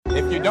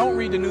If you don't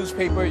read the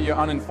newspaper, you're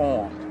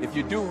uninformed. If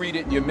you do read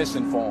it, you're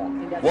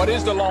misinformed. What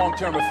is the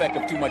long-term effect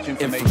of too much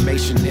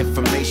information?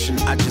 Information,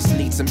 I just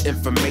need some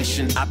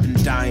information. I've been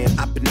dying.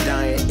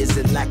 Is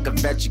it lack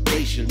of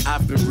education?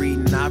 I've been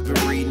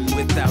reading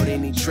without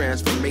any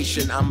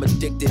transformation. I'm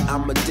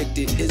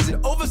addicted. Is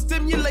it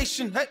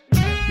overstimulation? Hey.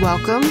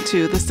 Welcome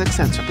to the Sixth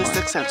Sense Report.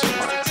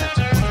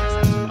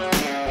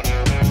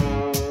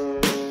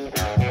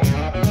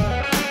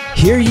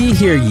 Hear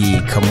ye,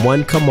 come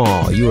one, come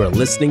all. You are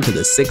listening to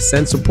the Sixth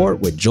Sense Report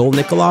with Joel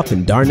Nikoloff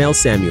and Darnell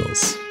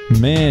Samuels.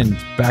 Man,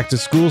 back to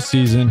school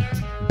season.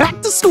 Back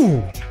to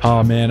school.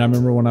 Oh man, I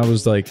remember when I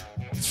was like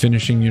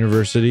finishing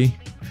university,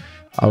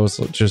 I was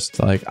just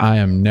like, I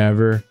am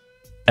never,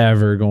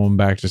 ever going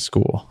back to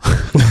school.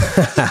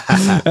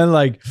 And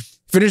like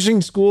finishing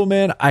school,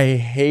 man, I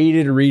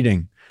hated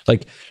reading.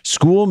 Like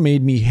school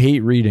made me hate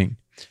reading.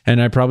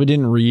 And I probably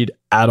didn't read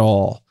at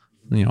all,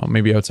 you know,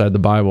 maybe outside the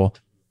Bible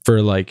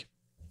for like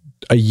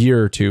a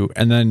year or two.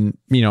 And then,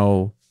 you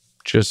know,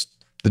 just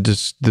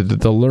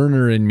the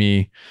learner in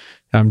me,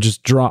 I'm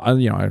just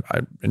I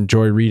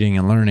enjoy reading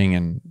and learning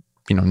and,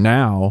 you know,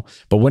 now,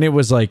 but when it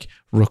was like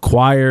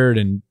required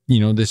and, you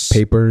know, this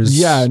papers.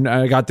 Yeah. And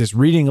I got this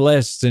reading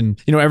list and,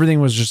 you know,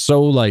 everything was just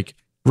so like,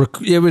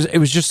 it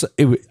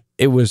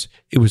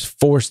was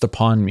forced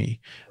upon me.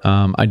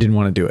 I didn't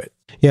want to do it.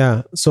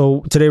 Yeah.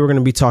 So today we're going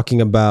to be talking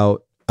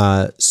about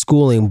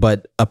schooling,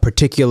 but a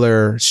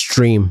particular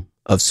stream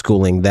of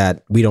schooling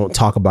that we don't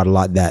talk about a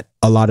lot, that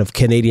a lot of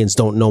Canadians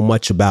don't know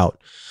much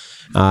about.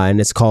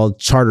 And it's called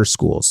charter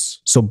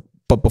schools. So,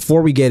 but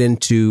before we get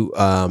into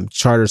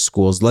charter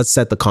schools, let's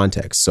set the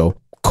context. So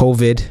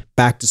COVID,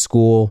 back to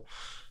school,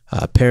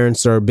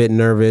 parents are a bit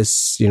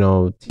nervous, you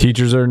know.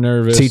 Teachers are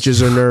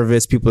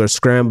nervous. People are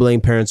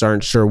scrambling. Parents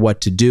aren't sure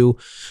what to do.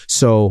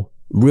 So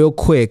real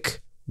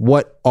quick,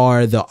 what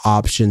are the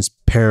options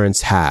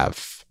parents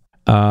have?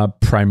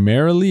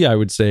 Primarily, I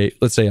would say,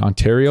 let's say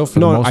Ontario.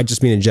 I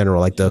just mean in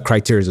general, like the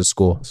criteria of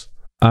schools.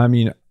 I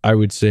mean, I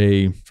would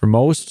say for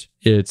most,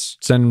 it's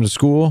send them to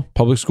school,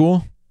 public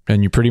school,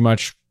 and you pretty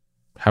much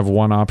have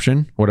one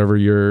option, whatever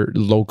your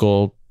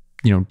local,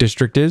 you know,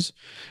 district is,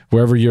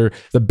 wherever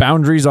the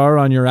boundaries are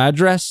on your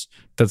address,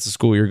 that's the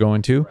school you're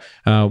going to,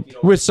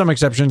 with some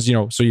exceptions, you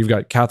know, so you've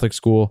got Catholic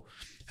school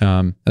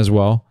as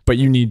well, but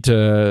you need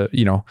to,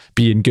 you know,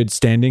 be in good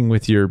standing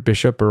with your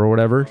bishop or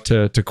whatever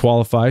to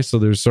qualify. So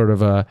there's sort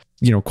of a,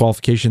 you know,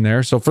 qualification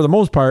there. So for the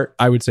most part,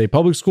 I would say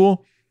public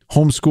school,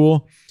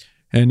 homeschool.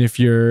 And if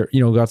you're, you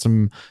know, got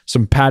some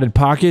padded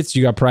pockets,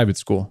 you got private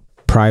school.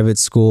 Private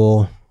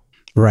school.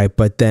 Right.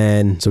 But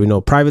then, so we know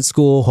private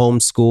school,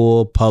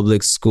 homeschool,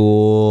 public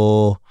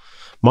school.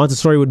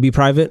 Montessori would be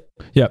private.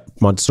 Yep.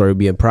 Montessori would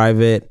be in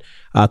private.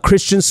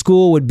 Christian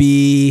school would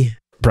be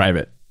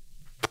private.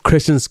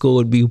 Christian school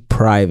would be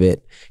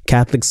private.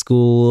 Catholic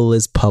school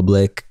is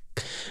public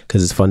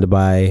because it's funded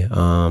by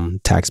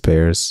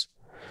taxpayers.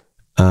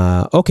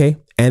 Okay.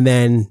 And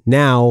then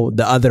now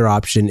the other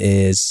option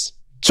is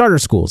charter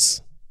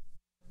schools.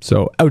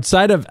 So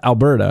outside of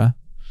Alberta,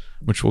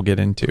 which we'll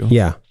get into.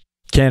 Yeah.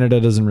 Canada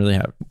doesn't really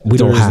have. We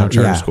don't have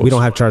charter schools. We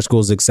don't have charter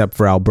schools except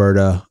for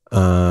Alberta.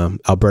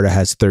 Alberta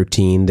has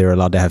 13. They're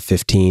allowed to have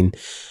 15.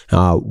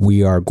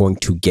 We are going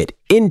to get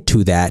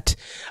into that.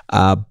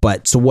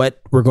 But so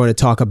what we're going to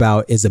talk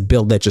about is a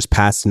bill that just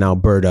passed in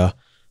Alberta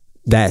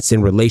that's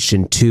in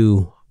relation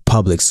to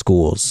public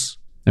schools.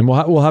 And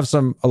we'll have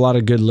a lot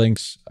of good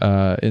links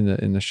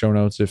in the show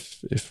notes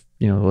if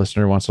you know the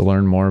listener wants to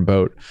learn more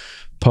about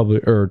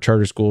public or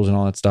charter schools and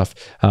all that stuff.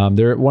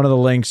 One of the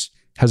links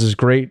has this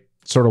great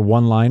sort of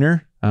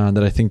one-liner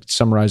that I think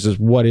summarizes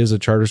what is a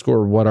charter school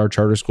or what are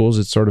charter schools.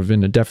 It's sort of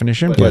in the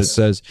definition, but It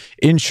says,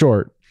 in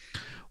short,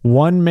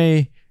 one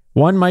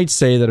might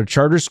say that a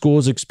charter school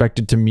is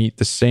expected to meet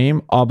the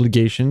same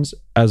obligations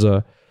as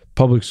a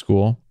public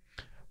school,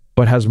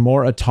 but has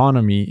more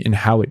autonomy in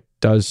how it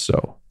does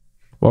so,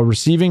 while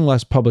receiving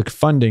less public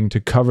funding to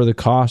cover the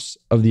costs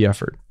of the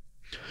effort.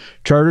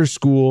 Charter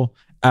school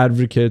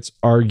advocates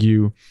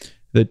argue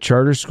that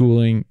charter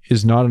schooling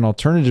is not an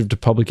alternative to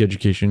public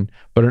education,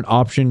 but an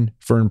option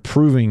for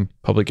improving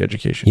public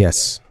education.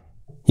 Yes.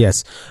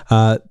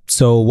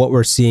 So what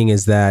we're seeing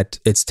is that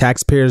it's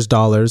taxpayers'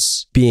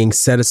 dollars being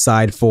set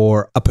aside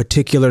for a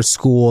particular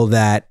school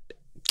that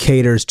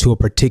caters to a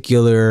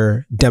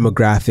particular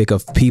demographic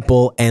of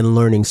people and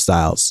learning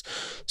styles.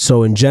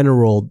 So in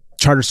general,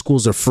 charter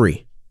schools are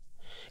free.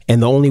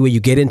 And the only way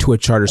you get into a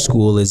charter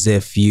school is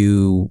if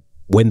you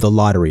win the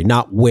lottery,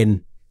 not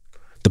win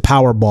the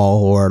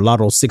Powerball or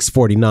Lotto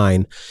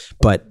 649,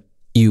 but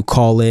you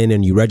call in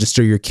and you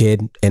register your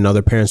kid and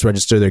other parents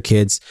register their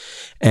kids.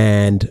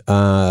 And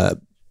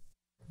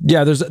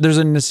there's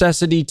a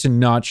necessity to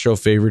not show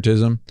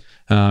favoritism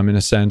in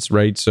a sense,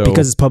 right? So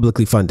because it's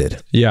publicly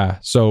funded. Yeah.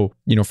 So,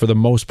 you know, for the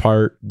most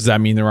part, does that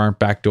mean there aren't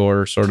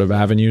backdoor sort of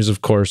avenues?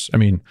 Of course. I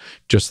mean,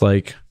 just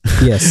like,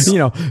 yes, you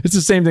know, it's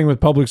the same thing with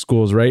public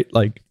schools, right?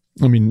 Like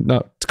I mean,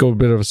 not to go a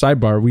bit of a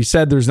sidebar, we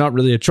said there's not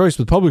really a choice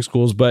with public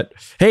schools, but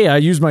hey, I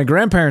use my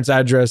grandparents'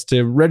 address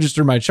to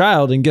register my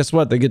child, and guess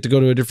what? They get to go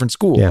to a different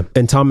school. Yeah.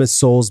 And Thomas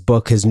Sowell's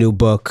book, his new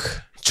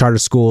book, Charter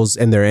Schools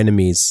and Their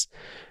Enemies,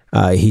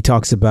 he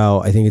talks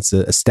about, I think it's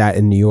a stat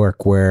in New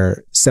York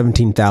where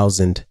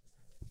 17,000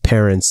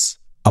 parents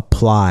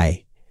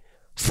apply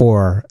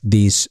for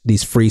these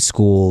free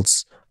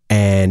schools,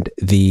 and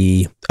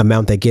the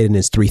amount they get in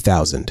is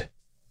 3,000.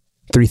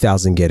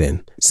 3,000 get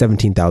in,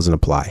 17,000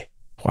 apply.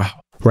 Wow.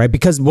 Right?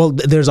 Because, well,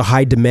 there's a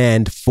high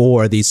demand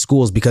for these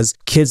schools because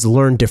kids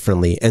learn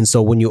differently. And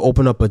so when you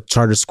open up a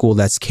charter school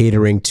that's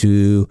catering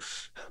to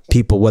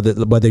people,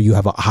 whether you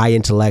have a high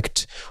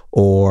intellect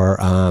or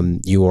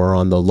you are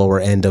on the lower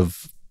end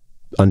of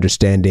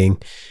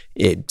understanding,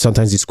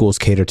 sometimes these schools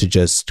cater to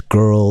just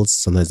girls.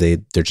 Sometimes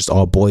they're just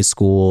all boys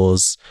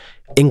schools.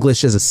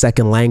 English is a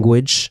second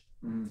language.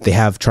 They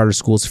have charter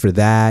schools for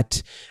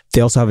that.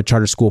 They also have a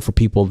charter school for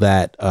people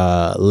that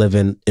live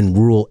in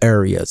rural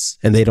areas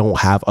and they don't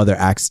have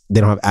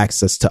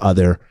access to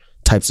other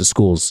types of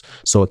schools.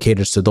 So it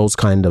caters to those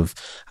kind of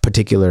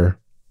particular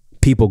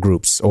people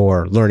groups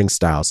or learning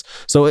styles.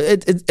 So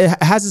it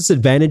has its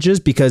advantages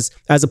because,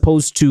 as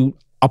opposed to,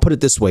 I'll put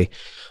it this way,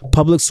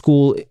 public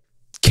school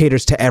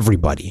caters to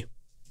everybody.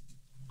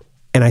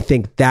 And I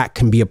think that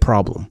can be a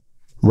problem,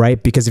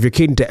 right? Because if you're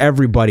catering to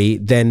everybody,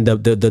 then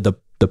the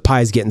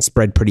pie is getting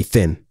spread pretty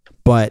thin.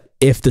 But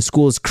if the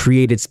school is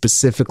created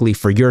specifically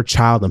for your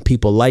child and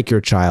people like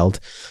your child,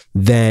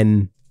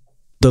 then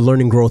the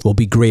learning growth will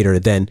be greater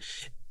than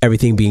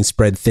everything being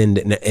spread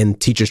thin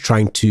and teachers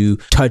trying to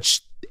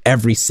touch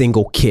every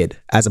single kid,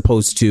 as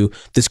opposed to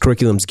this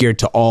curriculum's geared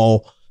to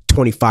all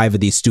 25 of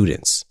these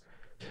students.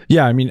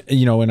 Yeah, I mean,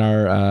 in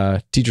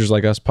our Teachers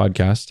Like Us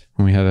podcast,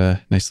 when we had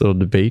a nice little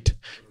debate,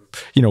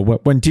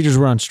 when teachers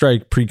were on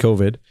strike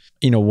pre-COVID,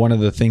 one of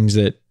the things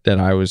that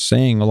I was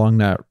saying along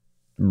that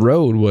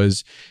road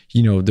was,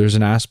 there's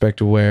an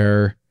aspect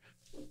where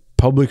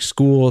public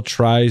school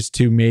tries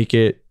to make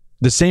it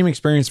the same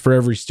experience for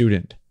every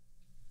student,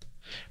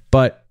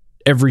 but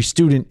every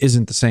student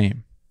isn't the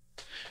same.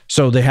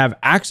 So they have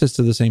access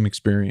to the same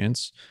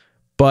experience,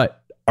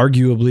 but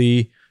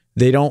arguably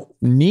they don't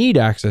need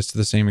access to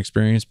the same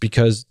experience,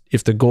 because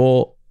if the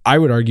goal, I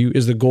would argue,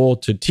 is the goal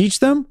to teach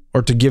them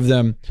or to give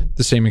them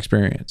the same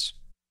experience.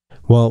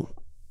 Well,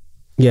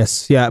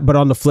 yes. Yeah. But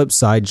on the flip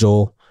side,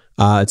 Joel,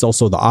 it's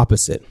also the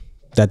opposite,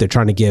 that they're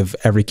trying to give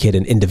every kid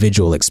an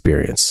individual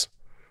experience.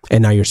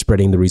 And now you're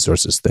spreading the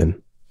resources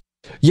thin.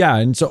 Yeah.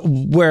 And so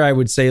where I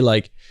would say,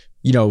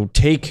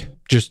 take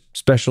just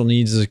special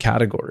needs as a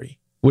category.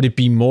 Would it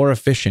be more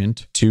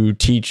efficient to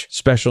teach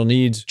special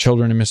needs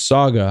children in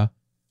Mississauga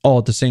all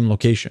at the same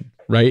location,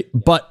 right?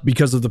 But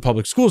because of the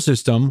public school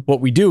system,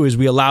 what we do is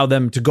we allow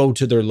them to go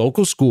to their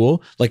local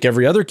school like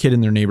every other kid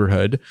in their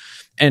neighborhood.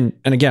 And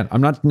again,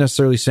 I'm not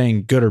necessarily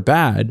saying good or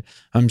bad.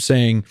 I'm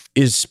saying,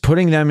 is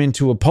putting them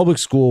into a public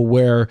school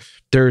where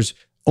there's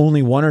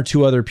only one or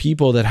two other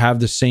people that have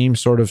the same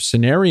sort of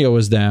scenario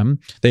as them,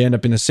 they end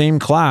up in the same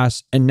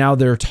class, and now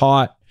they're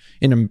taught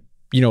in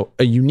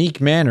a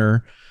unique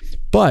manner.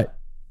 But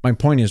my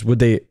point is, would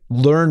they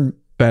learn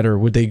better?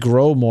 Would they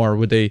grow more?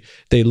 Would they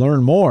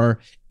learn more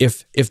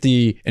if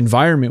the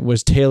environment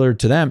was tailored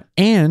to them?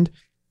 And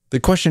the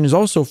question is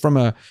also, from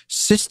a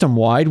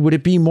system-wide, would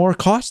it be more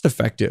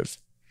cost-effective?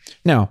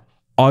 Now,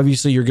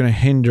 obviously, you're going to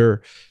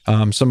hinder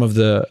some of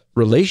the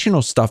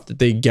relational stuff that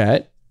they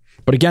get.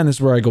 But again, this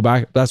is where I go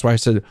back. That's why I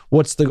said,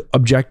 what's the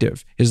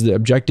objective? Is the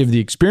objective the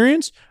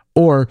experience,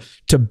 or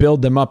to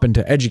build them up and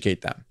to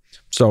educate them?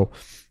 So,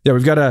 yeah,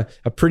 we've got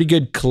a pretty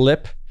good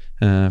clip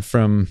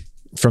from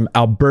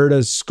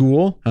Alberta's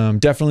school.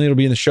 Definitely, it'll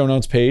be in the show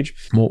notes page.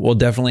 We'll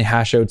definitely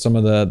hash out some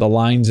of the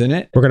lines in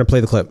it. We're going to play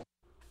the clip.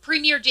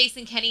 Premier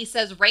Jason Kenney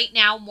says right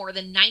now more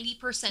than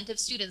 90% of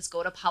students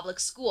go to public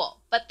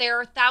school, but there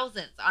are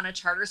thousands on a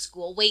charter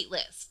school wait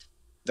list.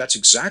 That's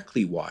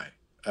exactly why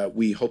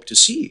we hope to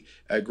see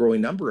a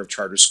growing number of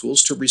charter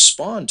schools to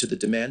respond to the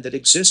demand that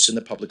exists in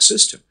the public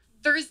system.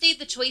 Thursday,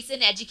 the Choice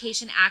in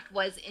Education Act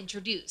was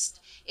introduced.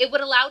 It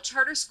would allow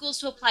charter schools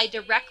to apply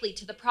directly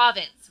to the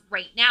province.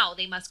 Right now,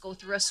 they must go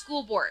through a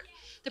school board.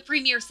 The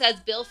Premier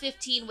says Bill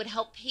 15 would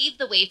help pave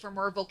the way for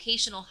more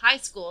vocational high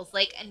schools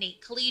like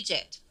Innate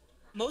Collegiate.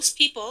 Most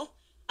people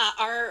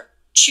are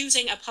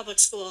choosing a public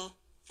school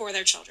for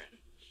their children.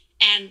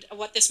 And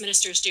what this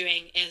minister is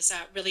doing is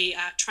really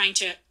trying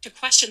to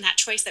question that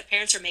choice that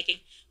parents are making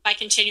by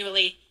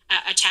continually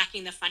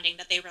attacking the funding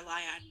that they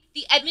rely on.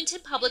 The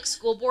Edmonton Public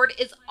School Board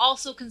is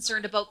also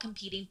concerned about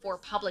competing for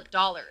public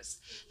dollars.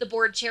 The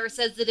board chair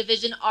says the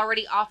division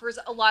already offers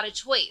a lot of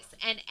choice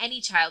and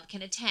any child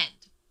can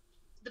attend.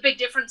 The big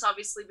difference,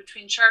 obviously,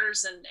 between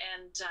charters and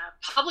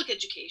public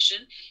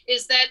education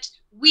is that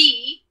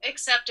we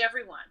accept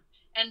everyone.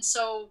 And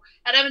so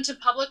at Edmonton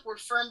Public, we're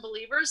firm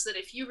believers that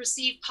if you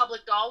receive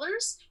public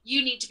dollars,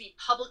 you need to be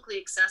publicly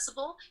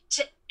accessible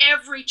to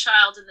every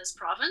child in this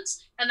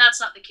province. And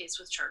that's not the case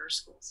with charter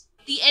schools.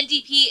 The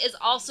NDP is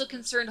also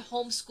concerned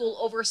homeschool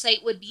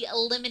oversight would be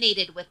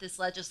eliminated with this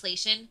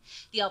legislation,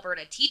 the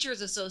Alberta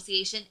Teachers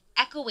Association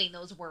echoing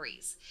those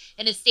worries.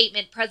 In a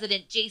statement,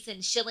 President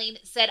Jason Schilling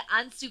said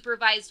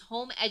unsupervised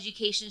home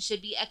education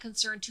should be a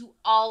concern to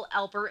all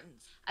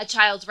Albertans. A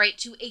child's right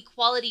to a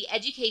quality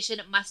education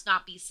must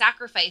not be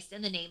sacrificed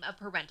in the name of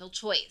parental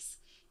choice.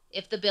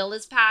 If the bill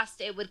is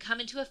passed, it would come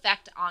into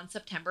effect on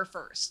September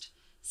 1st.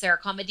 Sarah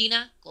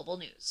Comedina, Global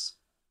News.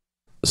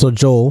 So,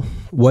 Joel,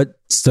 what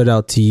stood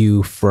out to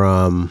you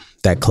from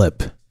that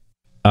clip?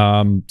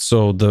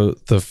 So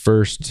the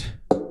first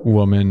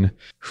woman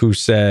who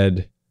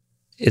said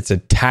it's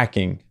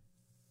attacking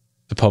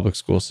the public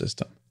school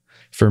system.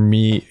 For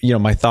me,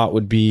 my thought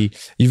would be,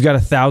 you've got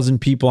 1,000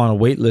 people on a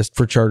wait list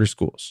for charter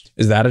schools.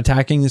 Is that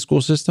attacking the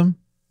school system?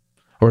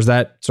 Or is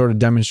that sort of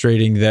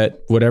demonstrating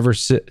that whatever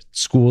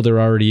school they're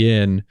already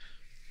in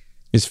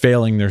is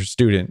failing their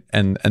student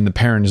and the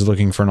parent is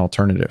looking for an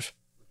alternative?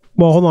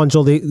 Well, hold on,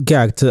 Joel.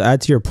 To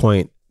add to your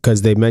point,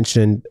 because they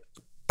mentioned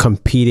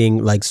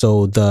competing,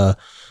 so the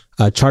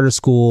charter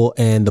school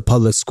and the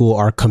public school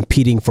are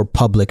competing for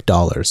public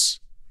dollars.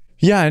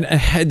 Yeah,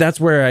 and that's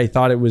where I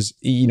thought it was,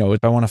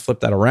 if I want to flip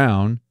that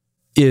around,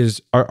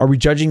 are we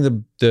judging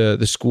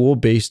the school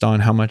based on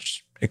how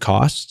much it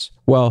costs?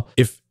 Well,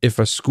 if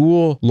a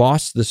school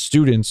lost the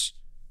students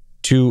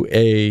to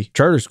a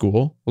charter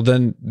school, well,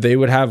 then they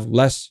would have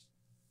less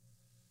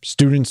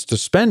students to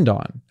spend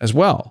on as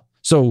well.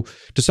 So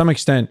to some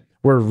extent,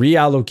 we're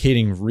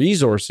reallocating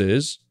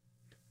resources,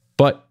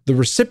 but the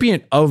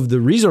recipient of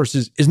the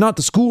resources is not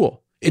the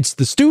school, it's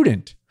the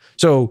student.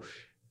 So,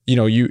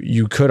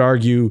 you could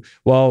argue,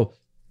 well,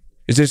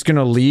 is this going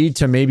to lead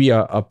to maybe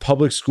a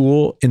public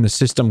school in the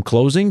system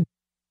closing?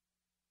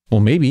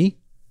 Well, maybe.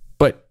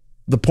 But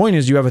the point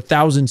is, you have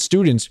 1,000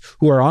 students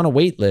who are on a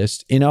wait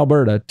list in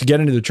Alberta to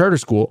get into the charter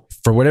school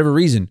for whatever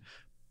reason.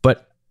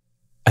 But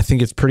I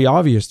think it's pretty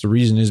obvious the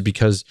reason is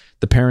because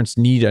the parents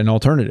need an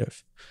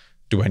alternative.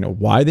 Do I know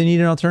why they need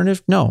an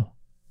alternative? No.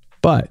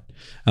 But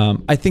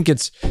I think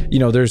it's,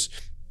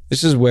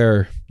 this is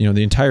where,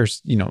 the entire,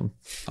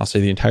 I'll say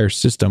the entire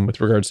system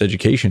with regards to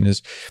education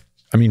is,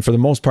 for the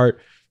most part,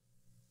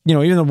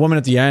 even the woman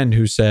at the end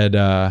who said,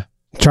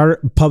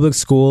 charter public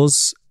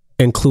schools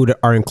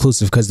are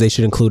inclusive because they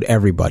should include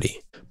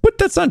everybody. But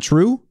that's not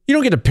true. You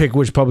don't get to pick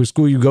which public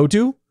school you go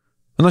to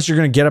unless you're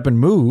going to get up and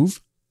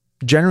move.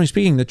 Generally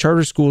speaking, the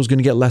charter school is going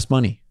to get less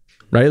money,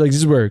 right? This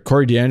is where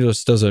Corey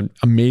DeAngelis does an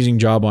amazing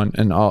job on,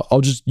 and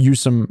I'll just use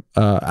some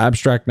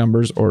abstract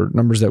numbers or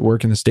numbers that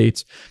work in the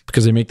States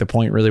because they make the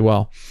point really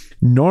well.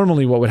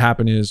 Normally what would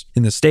happen is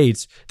in the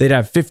States, they'd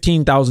have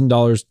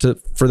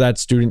 $15,000 for that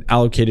student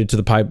allocated to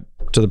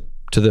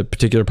the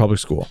particular public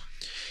school.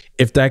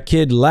 If that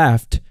kid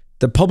left,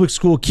 the public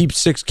school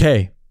keeps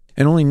 $6,000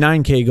 and only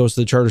 $9,000 goes to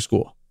the charter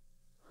school.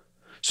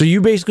 So you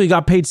basically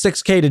got paid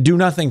 $6,000 to do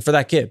nothing for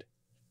that kid.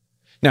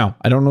 Now,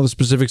 I don't know the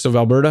specifics of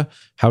Alberta,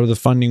 how the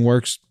funding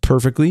works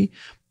perfectly,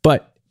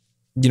 but,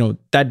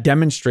 that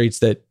demonstrates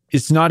that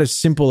it's not as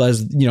simple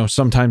as,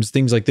 sometimes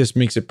things like this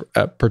makes it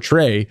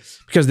portray,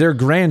 because they're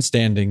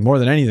grandstanding more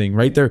than anything,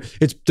 right? They're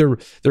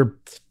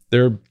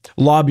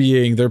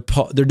lobbying,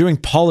 they're doing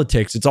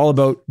politics. It's all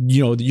about,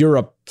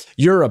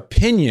 your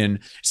opinion.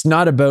 It's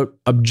not about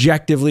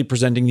objectively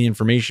presenting the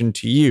information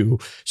to you.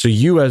 So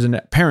you as a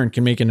parent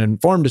can make an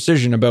informed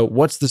decision about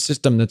what's the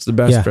system that's the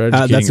best for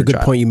educating that's a good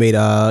child. point you made.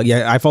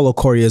 I follow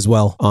Corey as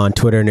well on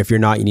Twitter. And if you're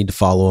not, you need to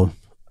follow him.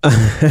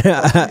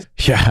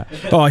 Yeah.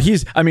 Oh,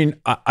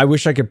 I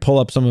wish I could pull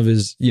up some of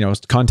his,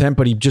 content,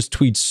 but he just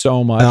tweets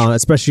so much.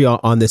 Especially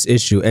on this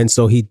issue. And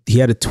so he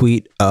had a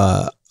tweet,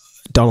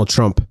 Donald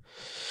Trump.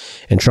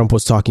 And Trump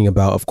was talking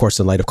about, of course,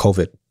 in light of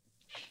COVID.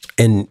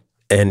 And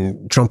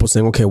Trump was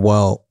saying, okay,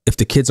 well, if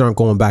the kids aren't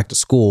going back to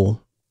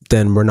school,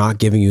 then we're not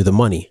giving you the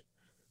money.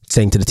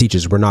 Saying to the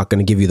teachers, we're not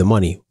going to give you the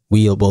money.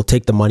 We'll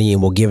take the money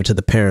and we'll give it to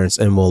the parents,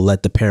 and we'll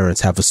let the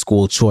parents have a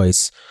school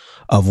choice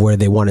of where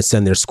they want to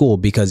send their school.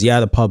 Because,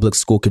 the public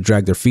school could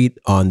drag their feet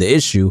on the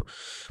issue.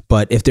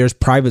 But if there's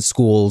private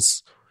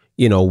schools,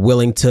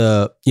 willing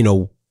to,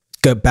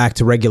 get back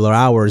to regular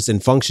hours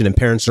and function, and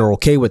parents are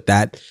okay with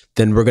that,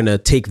 then we're going to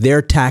take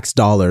their tax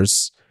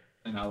dollars,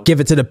 give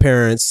it to the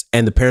parents,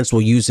 and the parents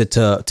will use it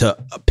to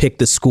pick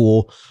the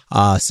school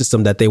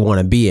system that they want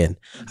to be in,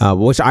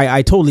 which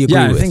I totally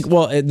agree with. I think,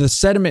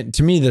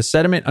 the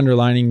sediment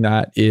underlining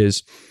that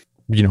is,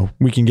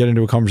 we can get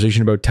into a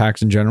conversation about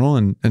tax in general,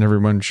 and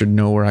everyone should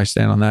know where I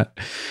stand on that.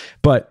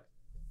 But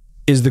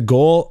is the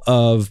goal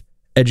of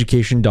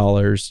education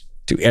dollars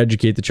to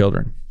educate the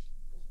children?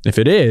 If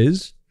it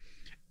is,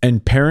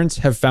 and parents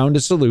have found a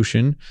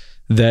solution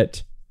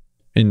that,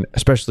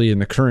 especially in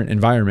the current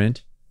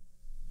environment,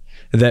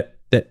 that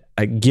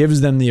gives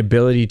them the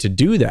ability to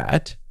do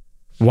that,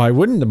 why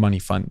wouldn't the money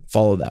fund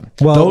follow them?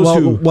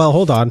 Well,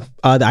 hold on.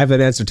 I have an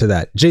answer to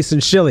that.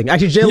 Jason Schilling.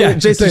 Actually,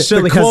 Jason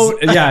Schilling.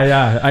 Quote,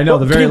 I know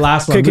the very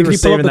last one. We were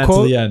saving that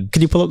to the end.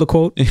 Can you pull up the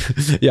quote?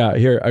 Yeah,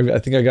 here. I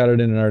think I got it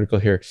in an article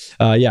here.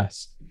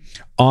 Yes.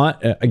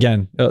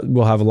 Again,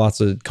 we'll have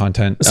lots of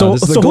content. So,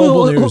 this is the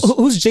global news.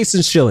 Who's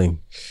Jason Schilling?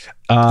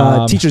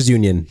 Teachers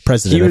Union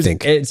president, I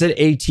think. It said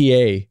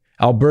ATA,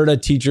 Alberta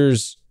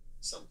Teachers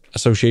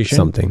Association.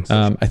 Something.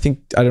 I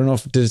don't know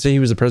did it say he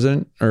was the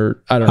president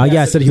or I don't know.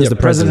 Yeah, I said he was the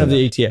president of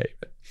the ATA.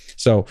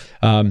 So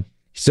he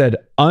said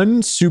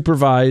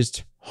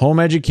unsupervised home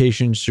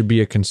education should be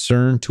a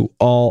concern to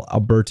all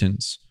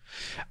Albertans.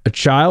 A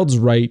child's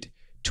right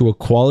to a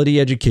quality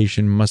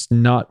education must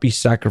not be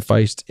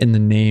sacrificed in the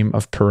name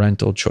of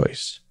parental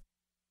choice.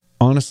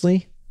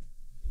 Honestly,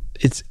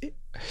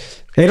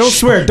 Hey, don't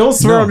swear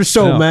on the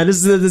show, man.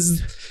 This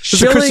is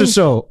a Christian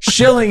show.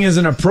 Schilling is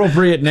an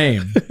appropriate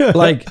name.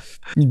 Like,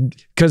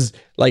 because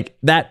like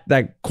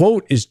that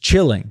quote is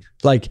chilling.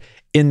 Like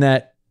in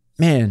that,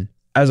 man,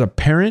 as a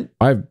parent,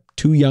 I have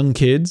 2 young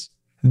kids.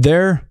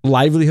 Their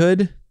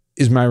livelihood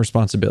is my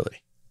responsibility.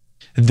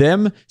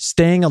 Them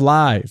staying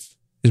alive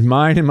is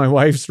mine and my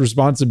wife's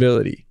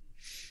responsibility.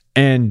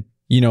 And,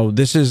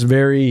 this is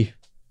very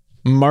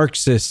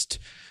Marxist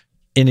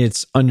in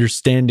its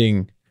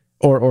understanding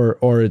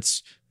or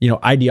its,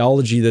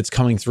 ideology that's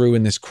coming through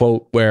in this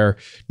quote where,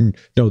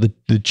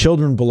 the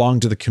children belong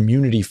to the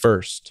community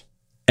first.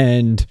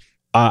 And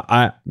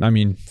I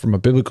mean, from a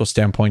biblical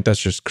standpoint,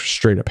 that's just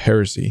straight up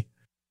heresy.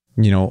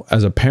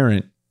 As a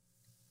parent,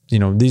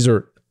 these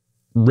are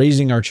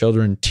raising our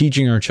children,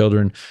 teaching our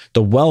children,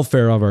 the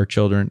welfare of our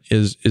children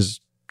is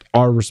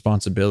our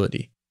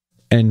responsibility.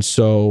 And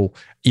so,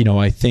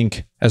 I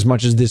think as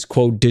much as this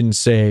quote didn't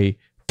say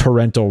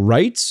parental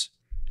rights,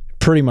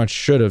 pretty much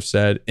should have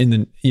said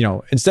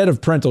instead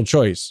of parental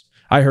choice,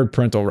 I heard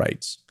parental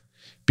rights.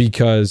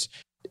 Because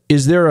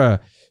is there an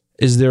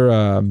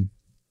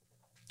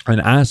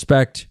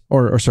aspect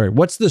or sorry,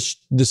 what's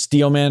the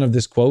steel man of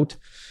this quote?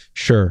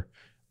 Sure.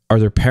 Are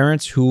there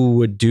parents who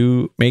would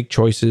make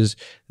choices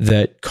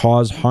that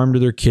cause harm to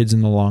their kids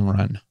in the long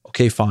run?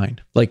 Okay, fine.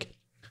 Like,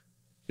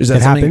 is that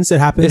It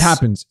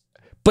happens.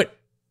 But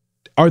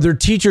are there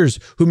teachers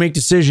who make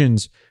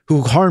decisions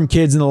who harm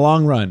kids in the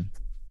long run?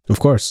 Of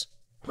course.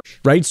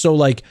 Right? So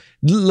like,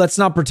 let's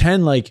not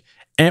pretend like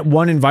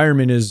one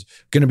environment is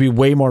going to be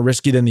way more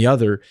risky than the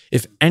other.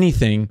 If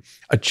anything,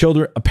 a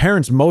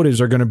parent's motives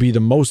are going to be the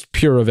most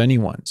pure of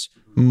anyone's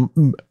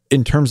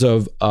in terms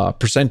of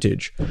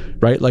percentage,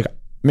 right? Like,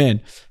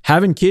 man,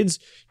 having kids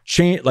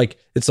change, like,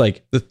 it's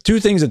like the 2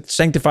 things that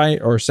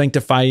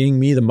sanctifying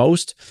me the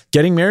most: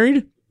 getting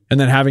married and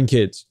then having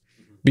kids,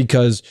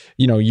 because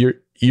your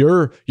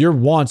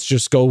wants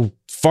just go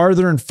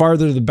farther and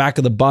farther to the back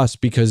of the bus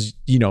because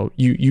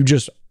you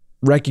just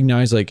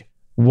recognize like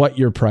what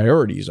your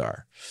priorities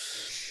are.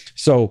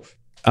 So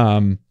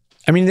I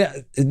mean,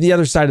 the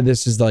other side of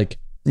this is like,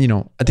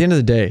 at the end of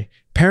the day,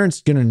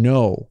 parents gonna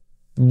know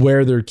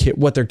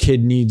what their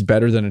kid needs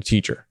better than a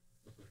teacher.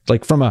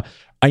 Like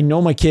I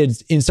know my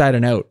kids inside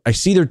and out. I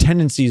see their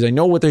tendencies. I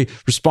know what they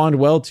respond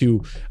well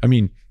to. I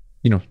mean,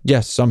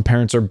 yes, some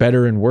parents are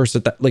better and worse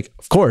at that. Like,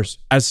 of course,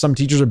 as some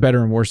teachers are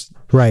better and worse.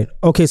 Right.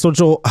 Okay. So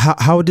Joel,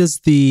 how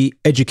does the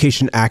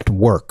Education Act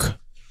work?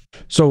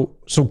 So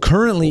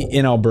currently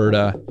in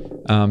Alberta,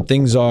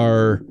 things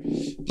are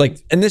like,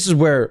 and this is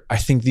where I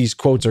think these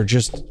quotes are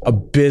just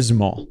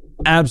abysmal,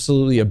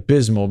 absolutely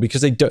abysmal,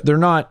 because they're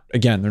not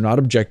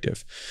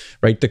objective,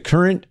 right? The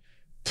current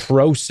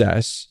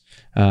process,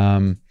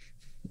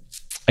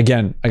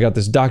 again, I got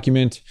this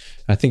document.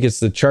 I think it's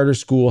the Charter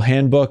School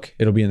Handbook.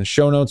 It'll be in the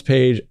show notes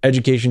page,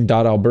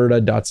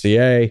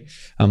 education.alberta.ca.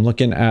 I'm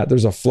looking at,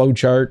 there's a flow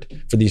chart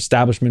for the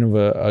establishment of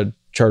a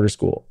charter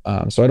school.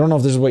 So I don't know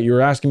if this is what you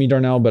were asking me,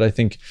 Darnell, but I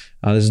think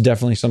this is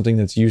definitely something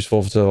that's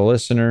useful to the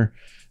listener.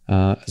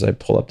 As I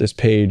pull up this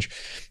page,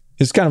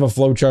 it's kind of a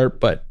flow chart,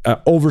 but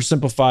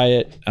oversimplify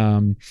it.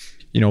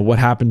 What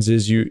happens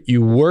is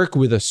you work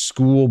with a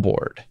school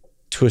board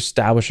to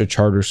establish a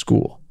charter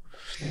school.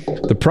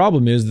 The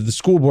problem is that the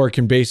school board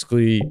can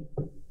basically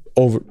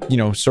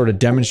sort of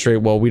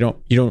demonstrate, well,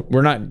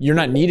 you're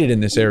not needed in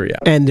this area.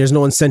 And there's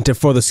no incentive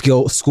for the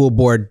school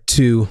board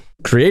to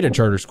create a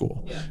charter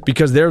school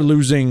because they're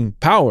losing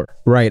power.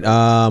 Right.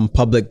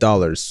 Public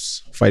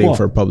dollars, fighting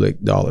for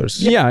public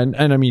dollars. Yeah.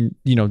 And I mean,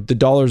 the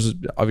dollars,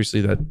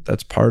 obviously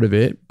that's part of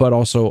it, but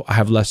also I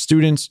have less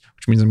students,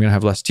 which means I'm going to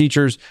have less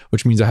teachers,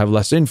 which means I have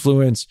less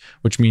influence,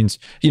 which means,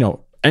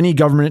 any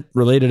government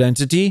related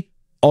entity,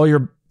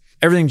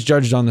 everything's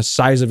judged on the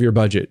size of your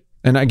budget.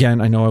 And again,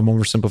 I know I'm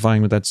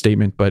oversimplifying with that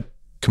statement, but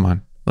come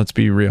on, let's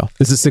be real.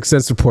 This is a Sixth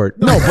Sense report.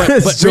 No,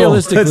 but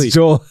realistically,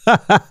 Joel.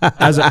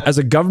 as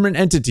a government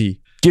entity,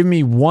 give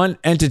me one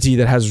entity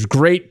that has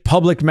great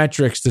public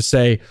metrics to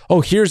say,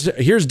 oh,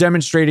 here's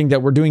demonstrating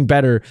that we're doing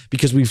better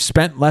because we've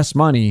spent less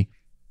money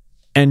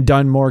and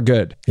done more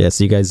good. Yeah,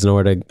 so you guys know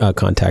where to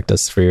contact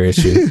us for your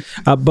issue.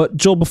 But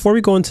Joel, before we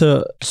go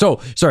into...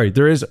 So, sorry,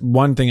 there is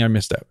one thing I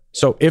missed out.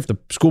 So if the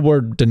school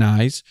board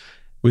denies,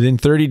 within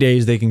 30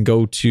 days, they can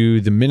go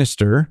to the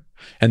minister,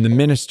 and the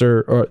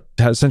minister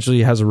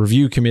essentially has a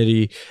review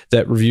committee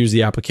that reviews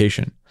the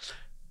application.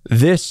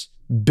 This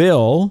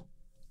bill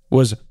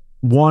was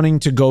wanting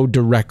to go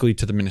directly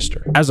to the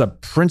minister as a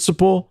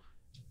principle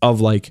of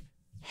like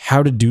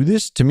how to do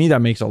this, to me,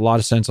 that makes a lot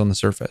of sense on the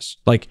surface.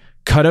 Like,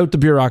 cut out the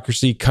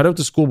bureaucracy, cut out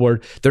the school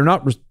board. They're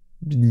not,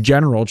 in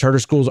general, charter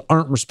schools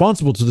aren't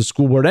responsible to the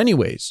school board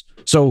anyways.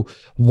 So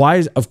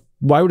why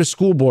would a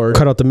school board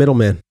cut out the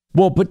middleman?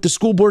 Well, but the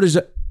school board is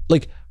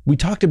like, we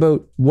talked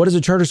about, what is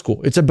a charter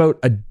school? It's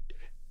about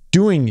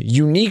doing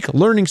unique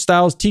learning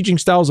styles, teaching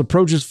styles,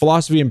 approaches,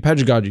 philosophy, and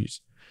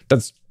pedagogies.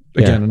 That's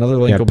again another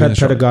link.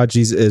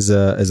 Pedagogies is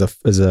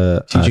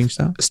a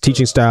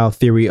teaching style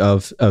theory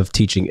of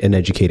teaching and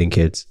educating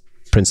kids,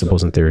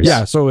 principles and theories.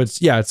 Yeah, so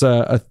it's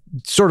a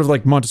sort of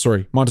like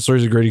Montessori. Montessori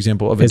is a great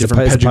example of a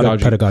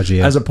different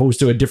pedagogy, as opposed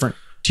to a different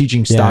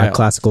teaching style. Yeah,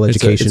 classical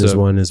education is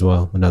one as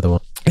well. Another one.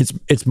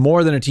 It's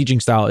more than a teaching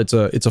style. It's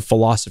a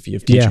philosophy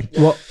of teaching.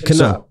 Yeah. Well,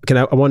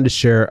 I wanted to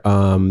share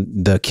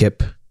the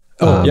KIP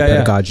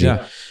pedagogy.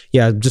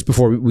 Yeah. Just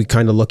before we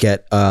kind of look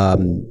at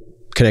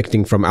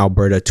connecting from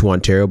Alberta to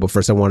Ontario, but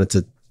first I wanted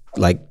to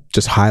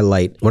just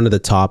highlight one of the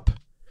top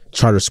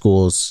charter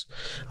schools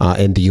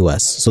in the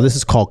US. So this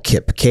is called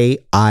KIPP,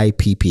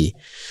 KIPP.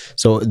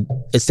 So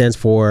it stands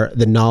for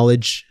the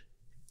Knowledge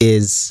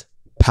is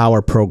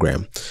Power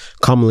Program,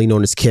 commonly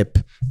known as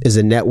KIPP, is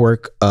a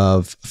network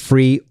of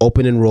free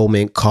open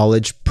enrollment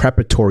college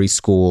preparatory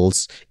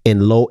schools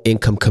in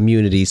low-income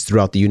communities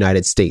throughout the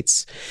United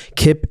States.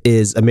 KIPP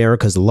is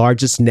America's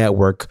largest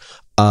network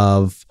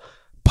of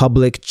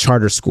public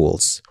charter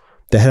schools.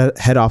 The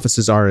head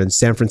offices are in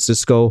San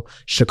Francisco,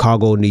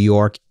 Chicago, New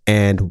York,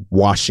 and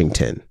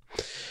Washington.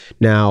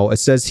 Now, it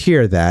says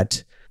here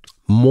that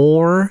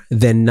more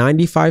than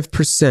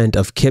 95%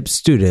 of KIPP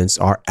students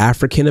are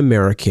African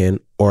American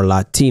or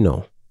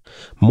Latino.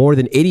 More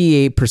than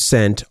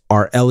 88%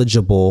 are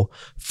eligible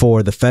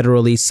for the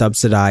federally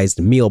subsidized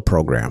meal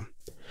program.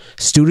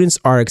 Students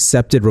are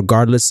accepted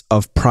regardless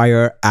of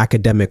prior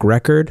academic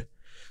record,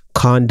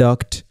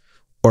 conduct,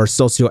 or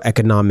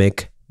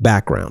socioeconomic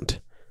background.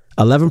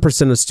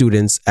 11% of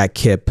students at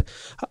KIPP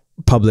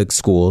public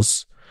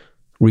schools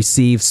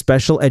receive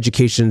special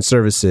education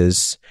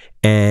services,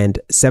 and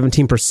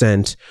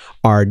 17%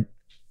 are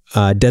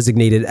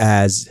designated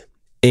as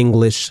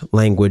English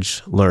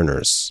language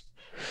learners.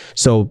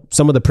 So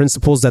some of the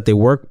principles that they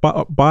work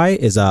by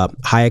is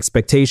high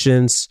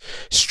expectations,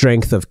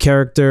 strength of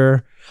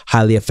character,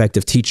 highly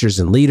effective teachers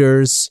and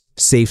leaders,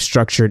 safe,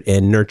 structured,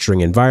 and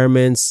nurturing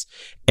environments,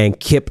 and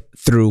KIPP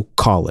through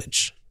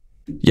college.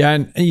 Yeah,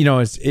 and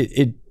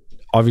it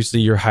obviously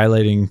you're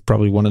highlighting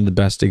probably one of the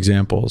best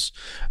examples.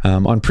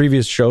 On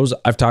previous shows,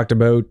 I've talked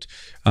about,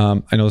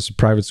 I know it's a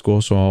private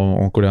school, so I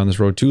won't go down this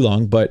road too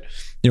long, but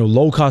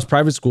low-cost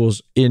private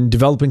schools in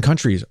developing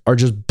countries are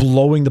just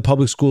blowing the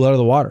public school out of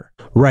the water.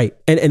 Right.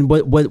 And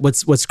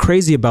what's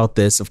crazy about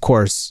this, of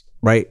course,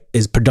 right,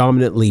 is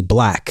predominantly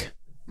Black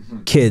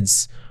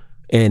kids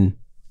in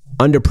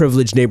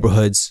underprivileged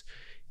neighborhoods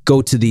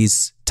go to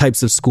these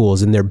types of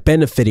schools and they're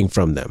benefiting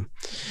from them.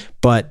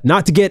 But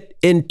not to get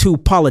into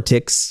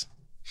politics,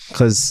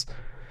 because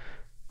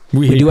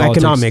we do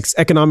politics.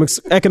 Economics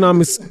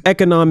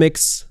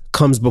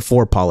comes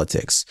before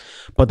politics.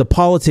 But the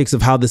politics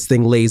of how this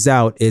thing lays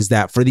out is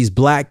that for these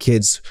Black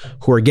kids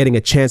who are getting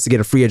a chance to get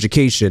a free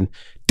education,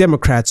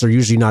 Democrats are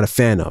usually not a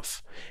fan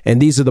of.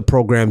 And these are the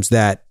programs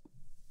that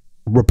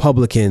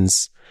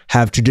Republicans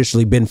have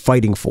traditionally been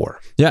fighting for.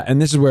 Yeah, and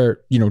this is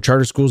where,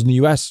 charter schools in the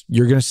US,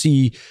 you're going to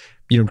see,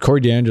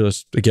 Corey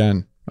DeAngelis,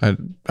 again,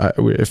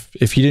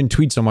 if he didn't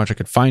tweet so much, I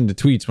could find the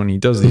tweets when he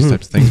does these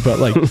types of things. But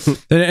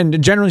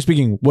and generally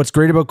speaking, what's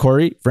great about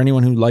Corey, for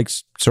anyone who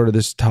likes sort of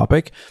this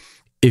topic,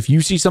 if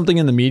you see something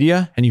in the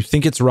media and you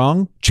think it's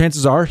wrong,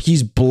 chances are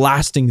he's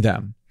blasting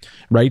them,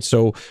 right?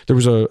 So there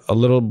was a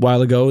little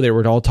while ago, they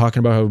were all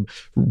talking about how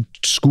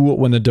school,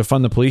 when the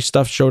defund the police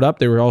stuff showed up,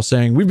 they were all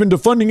saying, we've been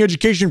defunding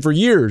education for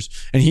years.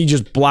 And he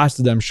just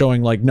blasted them,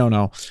 showing like,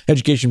 no,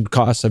 education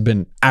costs have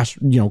been,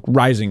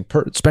 rising.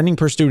 Spending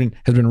per student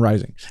has been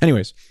rising.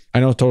 Anyways, I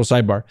know, total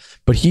sidebar,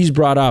 but he's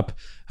brought up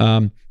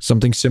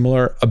something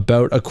similar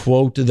about a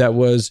quote that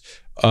was,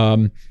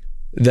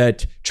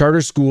 that charter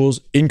schools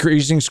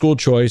increasing school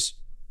choice,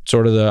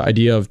 sort of the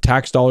idea of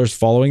tax dollars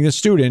following the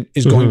student,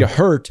 is going to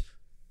hurt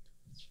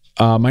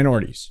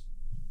minorities,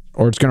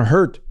 or it's going to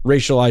hurt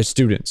racialized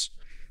students.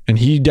 And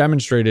he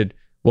demonstrated,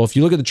 well, if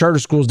you look at the charter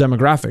schools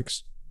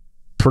demographics,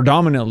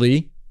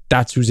 predominantly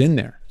that's who's in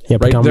there. Yeah,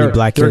 right?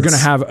 Black kids. They're going to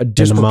have a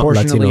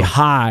disproportionately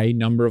high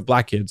number of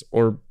Black kids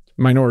or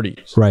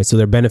minorities. Right, so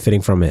they're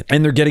benefiting from it.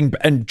 And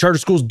and charter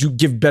schools do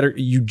give better,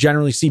 you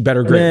generally see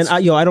better grades.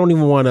 Man, I don't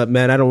even want to,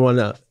 I don't want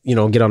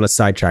to, get on a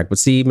sidetrack. But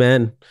see,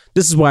 man,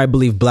 this is why I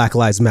believe Black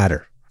Lives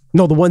Matter.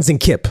 No, the ones in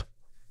KIPP.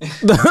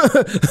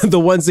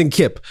 The ones in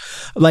KIPP.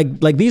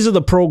 Like these are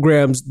the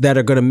programs that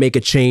are going to make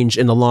a change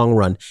in the long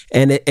run.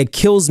 And it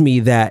kills me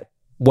that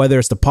whether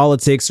it's the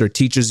politics or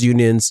teachers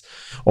unions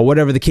or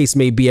whatever the case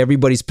may be,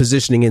 everybody's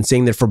positioning and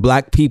saying they're for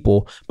Black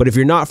people. But if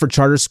you're not for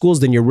charter schools,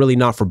 then you're really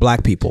not for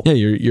Black people. Yeah,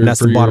 you're that's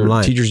for the bottom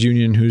line. Teachers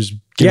union who's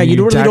you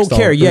really don't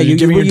care. Yeah, you're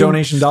giving your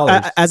donation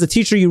dollars. As a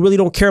teacher, you really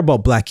don't care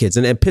about Black kids.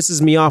 And it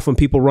pisses me off when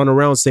people run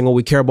around saying, oh,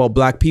 we care about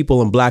Black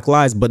people and Black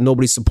lives, but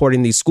nobody's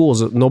supporting these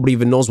schools. Nobody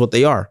even knows what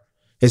they are.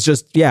 It's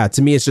just,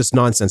 to me, it's just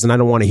nonsense, and I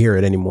don't want to hear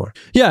it anymore.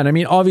 Yeah, and I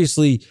mean,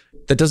 obviously,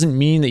 that doesn't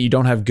mean that you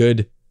don't have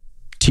good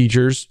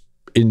teachers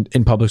in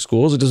public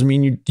schools. It doesn't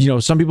mean you know,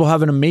 some people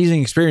have an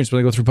amazing experience when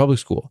they go through public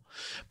school.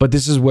 But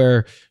this is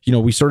where, you know,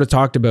 we sort of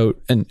talked about,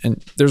 and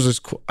there's this,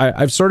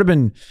 I've sort of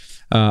been,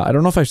 I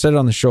don't know if I've said it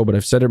on the show, but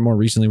I've said it more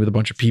recently with a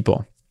bunch of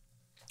people.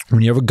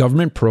 When you have a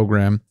government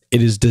program,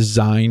 it is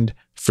designed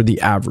for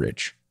the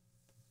average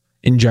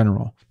in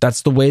general.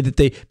 That's the way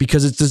that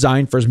because it's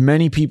designed for as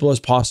many people as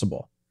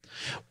possible.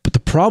 But the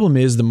problem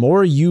is, the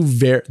more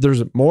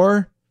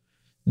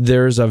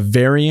there's a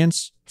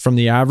variance from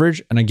the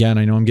average. And again,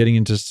 I know I'm getting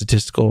into a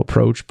statistical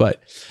approach,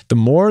 but the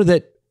more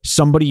that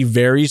somebody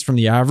varies from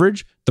the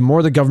average, the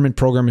more the government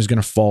program is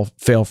going to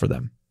fail for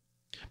them,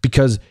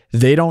 because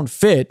they don't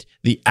fit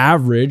the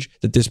average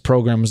that this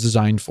program was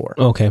designed for.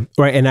 Okay.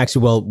 Right. And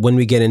actually, well, when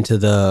we get into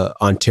the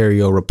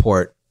Ontario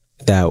report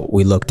that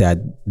we looked at,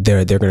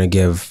 they're going to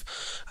give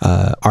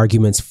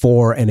arguments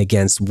for and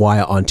against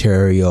why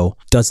Ontario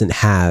doesn't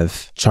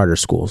have charter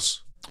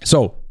schools.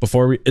 So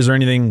is there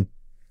anything,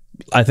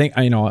 I think,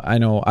 I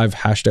know I've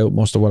hashed out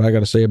most of what I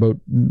got to say about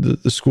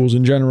the schools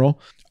in general.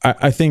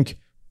 I think,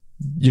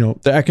 you know,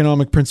 the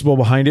economic principle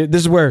behind it,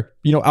 this is where,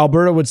 you know,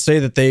 Alberta would say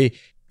that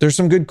there's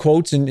some good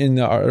quotes in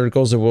the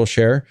articles that we'll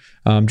share.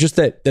 Just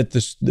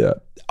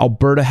that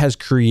Alberta has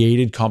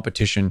created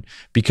competition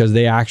because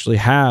they actually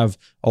have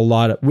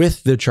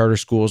with the charter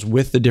schools,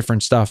 with the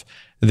different stuff.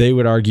 They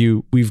would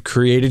argue we've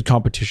created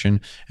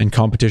competition, and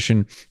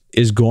competition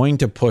is going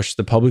to push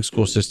the public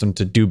school system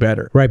to do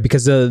better. Right,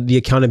 because the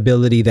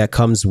accountability that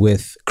comes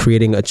with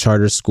creating a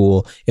charter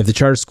school, if the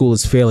charter school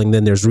is failing,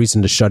 then there's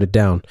reason to shut it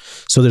down.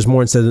 So there's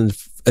more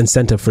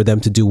incentive for them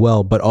to do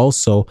well, but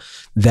also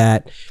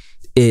that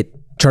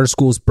charter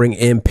schools bring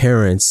in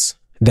parents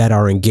that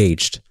are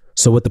engaged.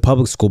 So with the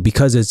public school,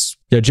 because it's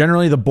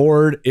generally the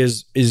board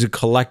is a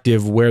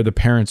collective where the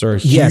parents are a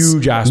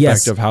huge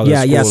aspect of how the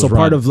school is so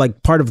run.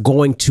 part of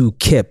going to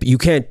KIPP, you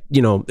can't,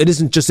 you know, it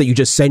isn't just that you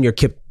just send your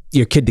kid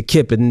to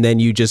KIPP and then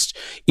you just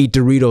eat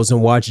Doritos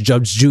and watch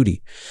Judge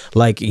Judy.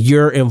 Like,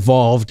 you're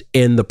involved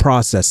in the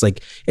process.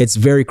 Like, it's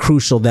very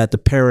crucial that the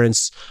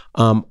parents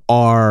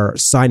are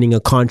signing a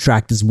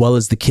contract as well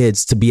as the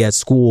kids to be at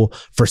school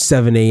for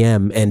 7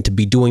 a.m. and to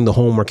be doing the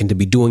homework and to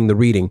be doing the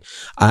reading.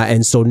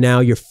 And so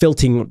now you're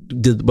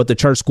what the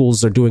charter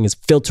schools are doing is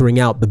filtering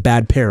out the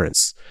bad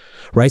parents.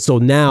 Right. So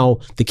now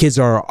the kids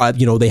are,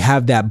 they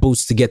have that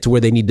boost to get to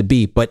where they need to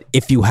be. But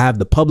if you have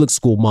the public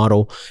school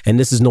model, and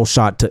this is no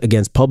shot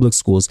against public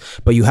schools,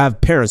 but you have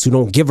parents who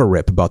don't give a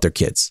rip about their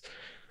kids.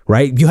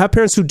 Right. You have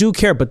parents who do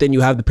care, but then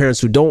you have the parents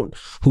who don't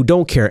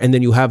care. And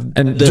then you have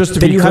have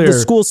the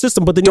school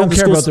system, but then you don't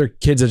care about their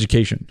kids'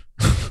 education.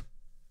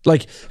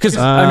 Like, because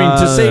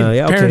to say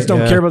parents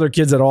don't care about their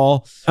kids at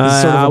all is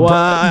sort of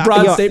a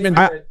broad statement.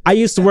 I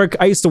used to work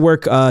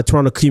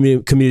Toronto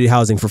community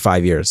housing for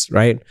 5 years,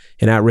 right,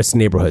 in at-risk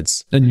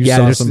neighborhoods. And you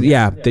saw some,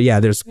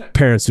 there's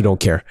parents who don't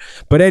care.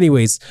 But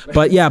anyways,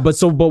 what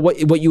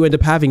you end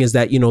up having is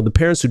that, you know, the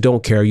parents who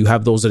don't care, you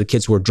have those are the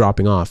kids who are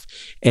dropping off,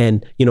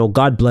 and, you know,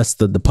 God bless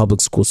the public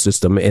school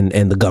system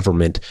and the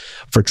government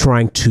for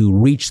trying to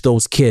reach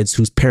those kids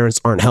whose parents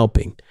aren't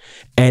helping,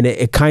 and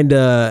it kind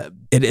of.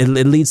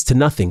 It leads to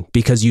nothing,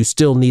 because you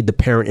still need the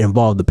parent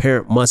involved. The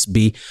parent must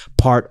be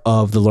part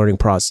of the learning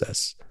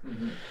process.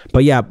 Mm-hmm.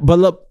 But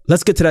look,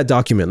 let's get to that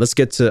document. Let's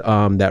get to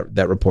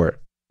that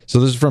report. So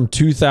this is from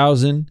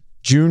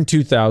June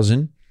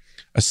 2000,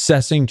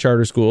 assessing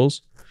charter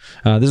schools.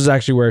 This is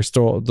actually where I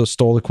stole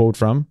the quote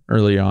from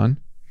early on.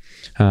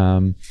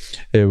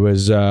 It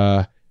was.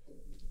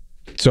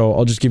 So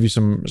I'll just give you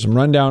some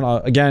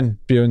rundown. Again,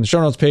 be in the show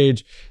notes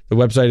page. The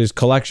website is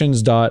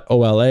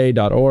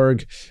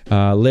collections.ola.org.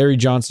 Larry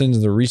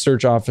Johnson's the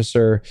research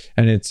officer,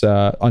 and it's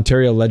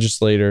Ontario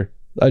Legislative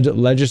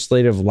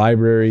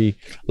Library,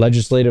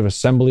 Legislative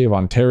Assembly of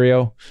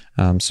Ontario.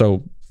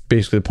 So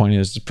basically the point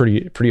is it's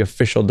a pretty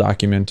official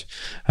document.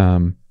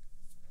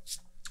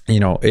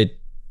 It,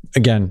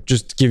 again,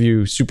 just to give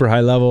you super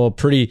high level,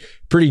 pretty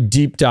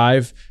deep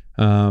dive,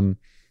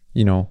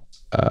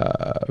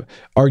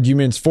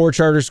 arguments for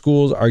charter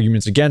schools,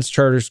 arguments against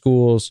charter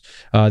schools,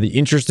 the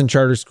interest in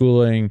charter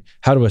schooling,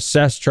 how to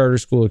assess charter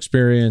school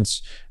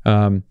experience,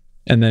 and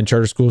then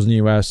charter schools in the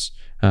US,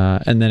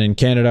 and then in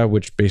Canada,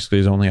 which basically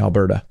is only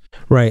Alberta.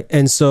 Right.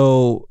 And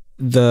so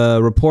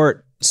the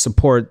report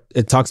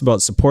talks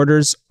about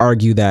supporters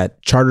argue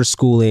that charter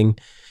schooling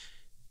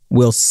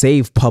will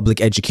save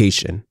public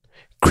education.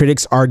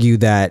 Critics argue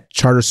that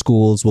charter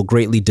schools will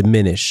greatly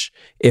diminish,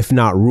 if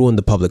not ruin,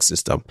 the public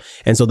system.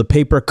 And so the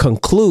paper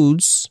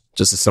concludes,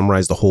 just to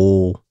summarize the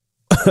whole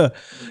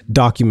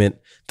document,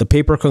 the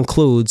paper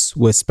concludes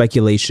with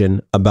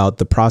speculation about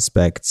the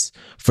prospects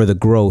for the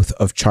growth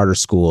of charter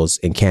schools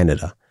in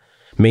Canada,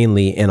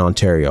 mainly in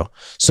Ontario.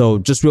 So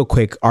just real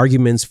quick,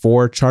 arguments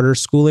for charter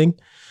schooling.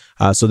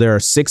 So there are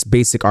 6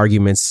 basic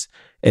arguments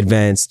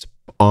advanced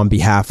on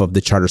behalf of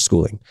the charter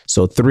schooling.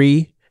 So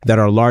 3 that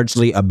are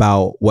largely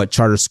about what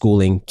charter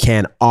schooling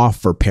can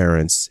offer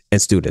parents and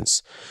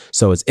students.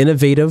 So it's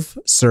innovative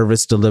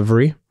service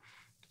delivery,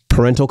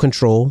 parental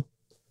control,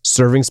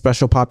 serving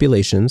special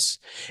populations,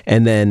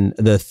 and then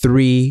the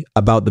 3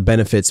 about the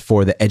benefits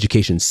for the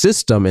education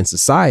system and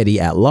society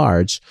at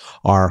large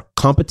are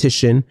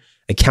competition,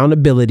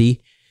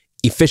 accountability,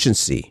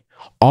 efficiency.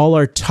 All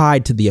are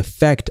tied to the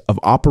effect of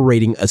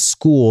operating a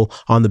school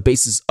on the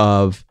basis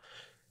of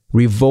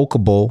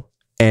revocable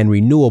and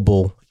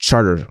renewable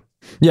charter.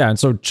 Yeah. And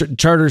so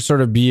charter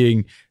sort of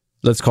being,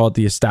 let's call it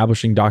the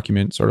establishing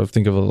document, sort of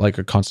think of it like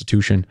a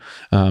constitution.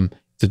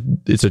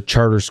 It's a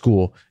charter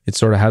school. It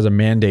sort of has a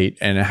mandate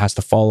and it has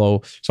to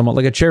follow somewhat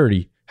like a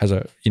charity has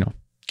a,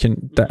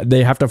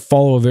 they have to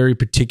follow a very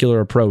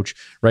particular approach,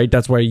 right?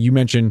 That's why you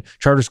mentioned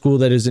charter school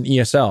that is an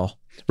ESL,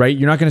 right?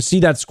 You're not going to see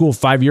that school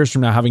 5 years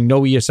from now having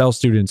no ESL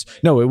students.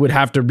 No, it would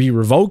have to be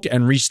revoked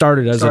and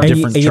restarted as a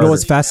different charter. You know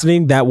what's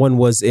fascinating? That one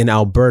was in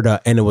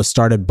Alberta and it was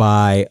started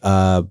by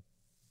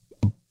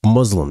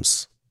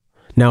Muslims.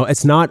 Now,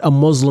 it's not a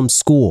Muslim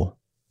school.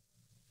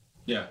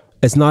 Yeah.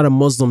 It's not a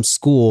Muslim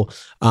school,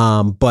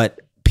 but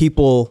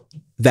people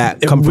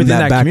that come from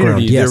that background,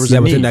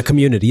 within that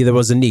community, there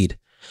was a need.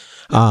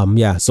 So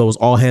it was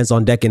all hands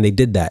on deck, and they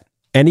did that.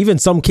 And even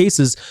some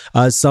cases,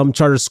 some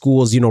charter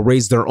schools,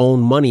 raise their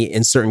own money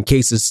in certain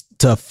cases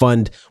to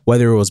fund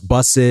whether it was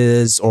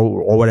buses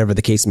or whatever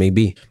the case may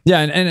be.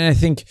 Yeah, and I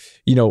think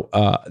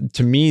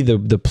to me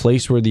the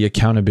place where the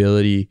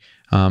accountability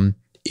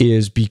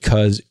is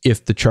because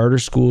if the charter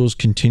schools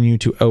continue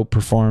to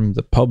outperform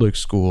the public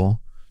school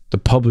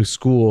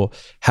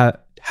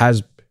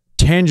has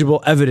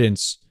tangible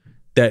evidence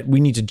that we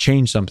need to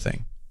change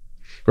something,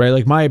 right?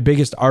 Like my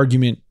biggest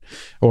argument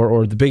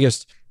or the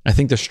biggest, I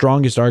think the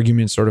strongest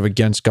argument sort of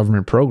against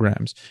government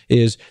programs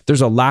is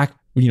there's a lack,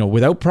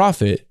 without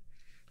profit,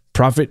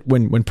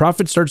 when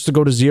profit starts to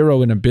go to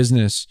zero in a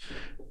business,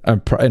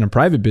 in a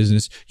private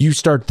business, you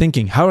start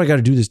thinking, how do I got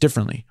to do this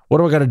differently? What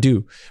do I got to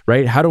do?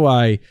 Right? How do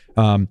I,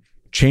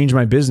 change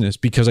my business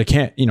because I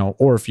can't,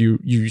 or if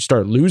you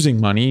start losing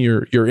money,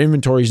 your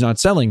inventory is not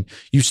selling,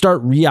 you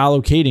start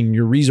reallocating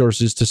your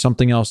resources to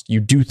something else. You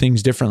do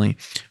things differently.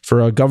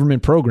 For a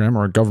government program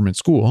or a government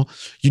school,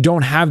 you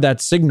don't have that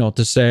signal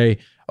to say,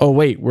 oh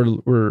wait,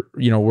 we're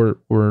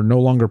no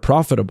longer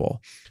profitable.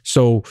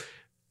 So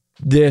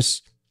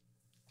this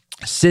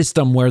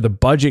system where the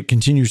budget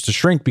continues to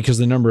shrink because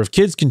the number of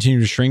kids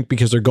continue to shrink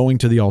because they're going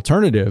to the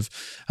alternative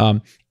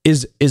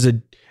is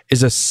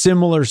a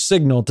similar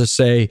signal to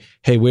say,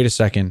 hey, wait a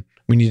second,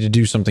 we need to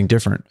do something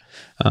different.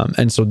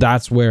 And so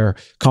that's where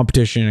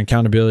competition,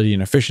 accountability,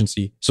 and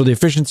efficiency. So the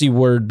efficiency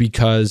word,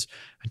 because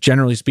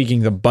generally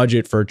speaking, the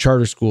budget for a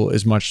charter school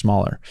is much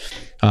smaller.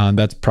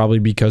 That's probably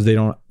because they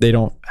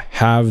don't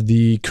have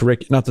the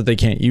not that they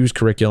can't use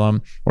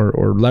curriculum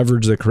or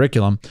leverage the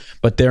curriculum,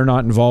 but they're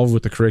not involved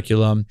with the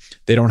curriculum.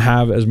 They don't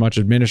have as much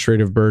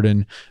administrative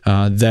burden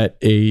that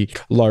a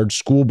large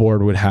school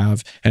board would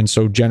have. And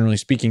so generally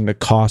speaking, the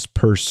cost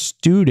per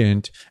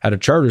student at a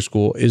charter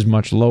school is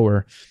much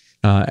lower.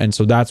 And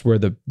so that's where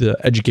the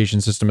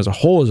education system as a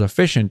whole is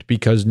efficient,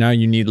 because now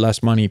you need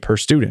less money per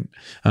student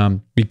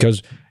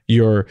because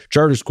your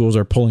charter schools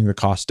are pulling the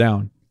cost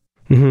down.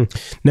 Mm-hmm.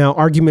 Now,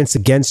 arguments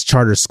against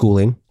charter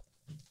schooling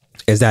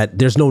is that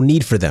there's no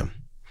need for them.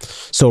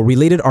 So a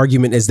related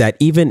argument is that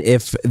even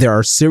if there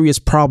are serious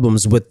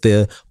problems with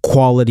the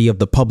quality of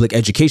the public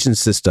education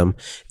system,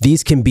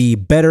 these can be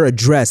better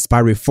addressed by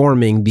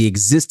reforming the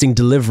existing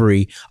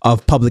delivery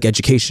of public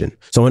education.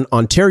 So in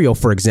Ontario,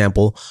 for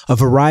example, a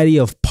variety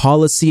of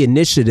policy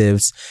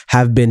initiatives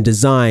have been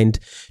designed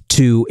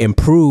to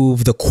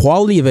improve the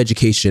quality of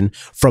education,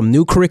 from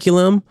new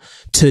curriculum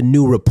to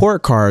new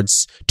report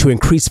cards to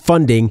increased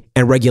funding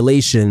and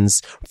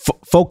regulations,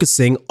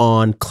 focusing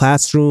on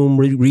classroom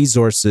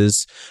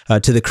resources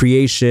to the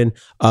creation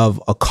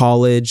of a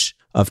college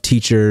of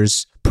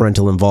teachers'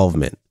 parental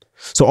involvement.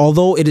 So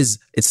although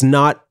it's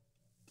not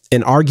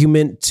an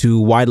argument too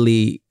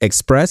widely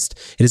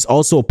expressed, it is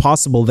also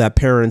possible that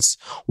parents,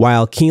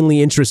 while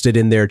keenly interested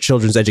in their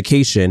children's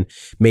education,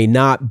 may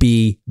not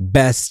be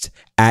best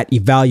at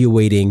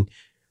evaluating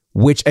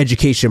which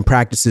education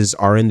practices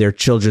are in their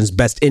children's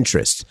best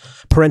interest.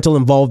 Parental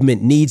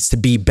involvement needs to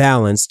be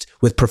balanced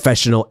with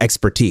professional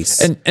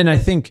expertise. And I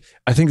think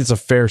it's a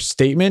fair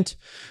statement,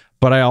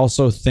 but I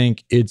also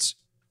think it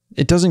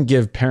doesn't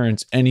give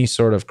parents any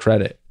sort of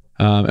credit.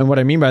 And what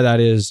I mean by that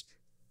is,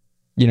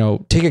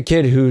 take a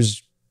kid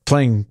who's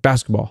playing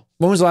basketball.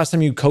 When was the last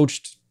time you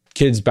coached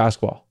kids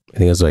basketball? I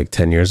think it was like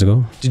 10 years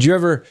ago. Did you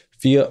ever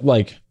feel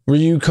like, were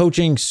you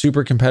coaching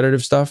super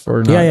competitive stuff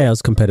or not? Yeah, it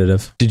was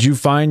competitive. Did you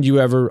find you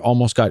ever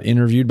almost got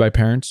interviewed by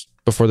parents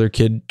before their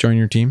kid joined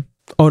your team?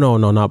 Oh, no,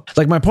 not.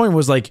 Like my point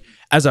was like,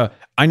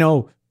 I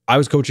know I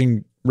was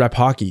coaching rep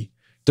hockey.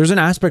 There's an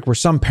aspect where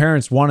some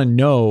parents want to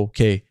know,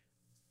 okay,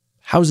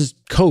 how's this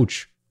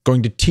coach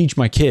going to teach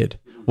my kid?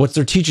 What's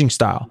their teaching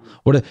style?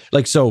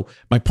 So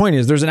my point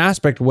is there's an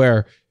aspect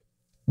where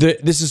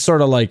this is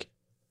sort of like,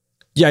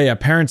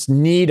 parents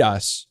need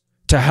us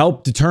to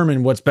help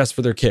determine what's best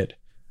for their kid.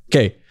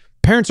 Okay.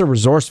 Parents are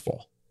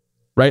resourceful,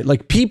 right?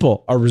 Like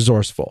people are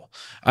resourceful.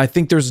 I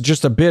think there's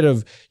just a bit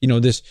of,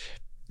 this,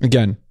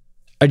 again,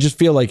 I just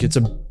feel like it's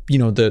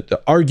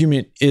the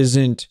argument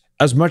isn't,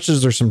 as much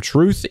as there's some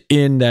truth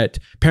in that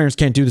parents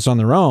can't do this on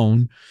their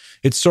own,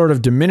 it's sort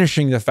of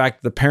diminishing the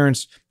fact that the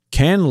parents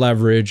can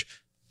leverage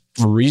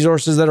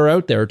resources that are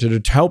out there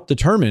to help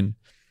determine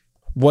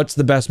what's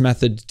the best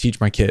method to teach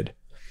my kid,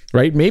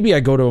 right? Maybe I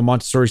go to a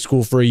Montessori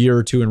school for a year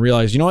or two and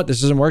realize, you know what,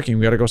 this isn't working.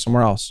 We got to go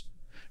somewhere else,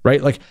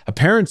 right? Like a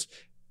parent's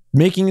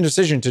making a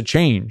decision to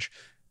change.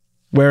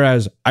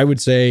 Whereas I would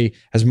say,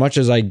 as much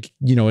as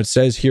it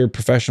says here,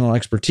 professional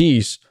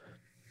expertise,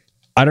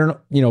 I don't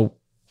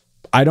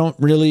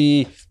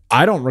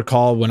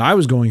recall when I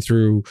was going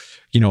through,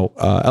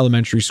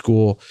 elementary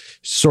school,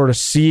 sort of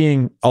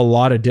seeing a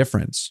lot of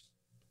difference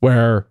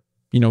where,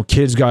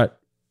 kids got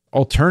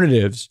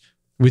alternatives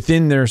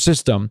within their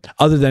system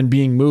other than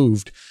being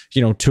moved,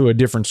 to a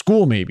different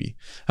school maybe.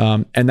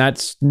 And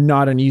that's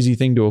not an easy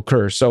thing to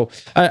occur. So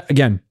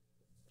again,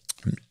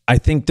 I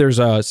think there's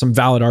some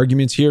valid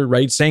arguments here,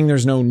 right? Saying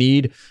there's no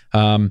need,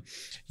 I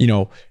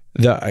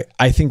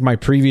think my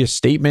previous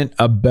statement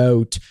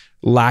about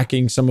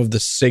lacking some of the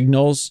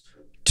signals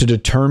to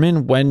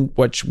determine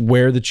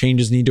where the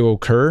changes need to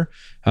occur,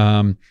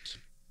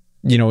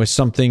 is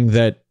something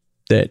that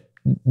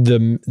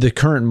the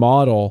current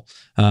model,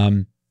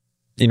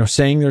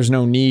 saying there's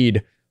no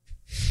need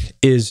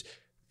is,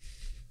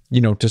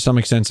 to some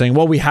extent saying,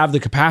 well, we have the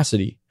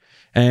capacity.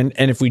 And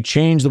if we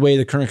change the way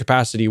the current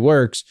capacity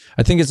works,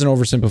 I think it's an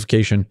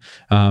oversimplification.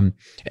 And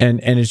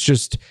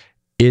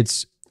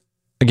it's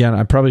again,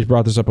 I probably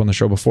brought this up on the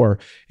show before.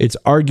 It's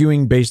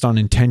arguing based on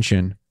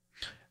intention.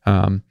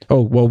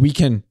 We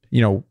can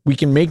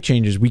make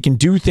changes. We can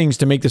do things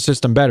to make the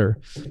system better.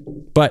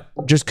 But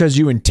just because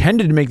you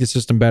intended to make the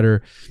system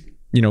better,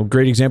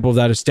 great example of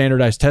that is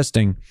standardized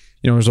testing.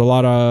 There's a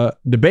lot of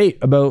debate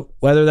about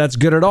whether that's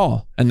good at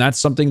all. And that's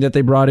something that they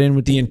brought in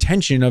with the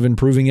intention of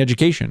improving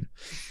education.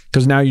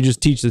 Because now you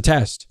just teach the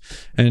test.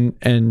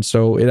 And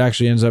so it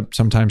actually ends up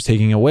sometimes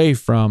taking away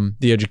from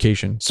the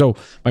education. So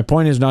my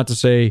point is not to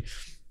say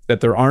that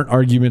there aren't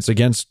arguments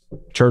against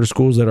charter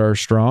schools that are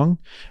strong.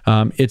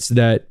 It's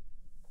that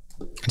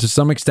to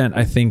some extent,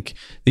 I think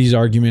these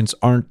arguments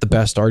aren't the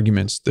best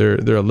arguments. They're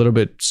a little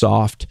bit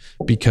soft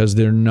because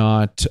they're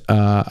not,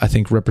 I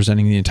think,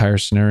 representing the entire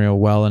scenario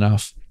well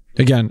enough.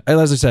 Again,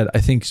 as I said, I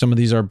think some of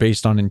these are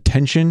based on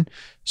intention.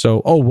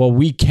 So,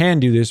 we can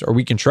do this or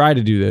we can try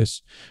to do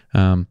this.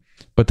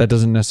 But that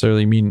doesn't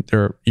necessarily mean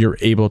you're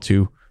able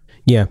to.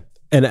 Yeah.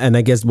 And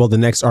I guess, the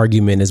next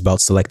argument is about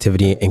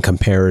selectivity and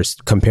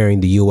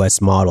comparing the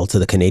U.S. model to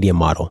the Canadian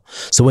model.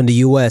 So in the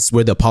U.S.,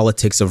 where the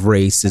politics of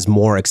race is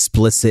more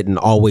explicit and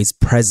always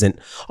present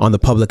on the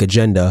public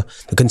agenda,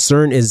 the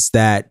concern is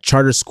that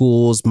charter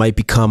schools might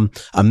become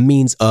a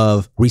means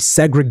of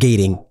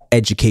resegregating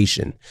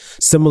education.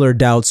 Similar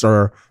doubts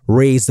are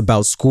raised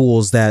about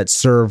schools that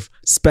serve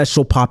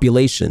special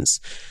populations.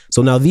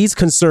 So now these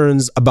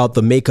concerns about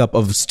the makeup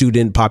of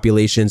student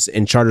populations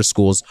in charter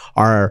schools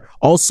are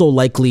also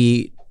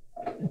likely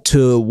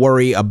to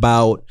worry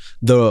about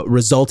the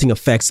resulting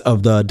effects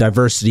of the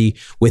diversity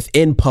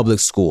within public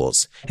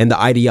schools and the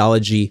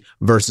ideology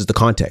versus the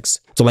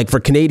context. So like for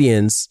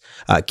Canadians,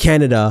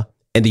 Canada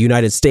and the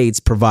United States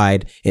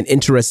provide an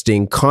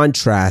interesting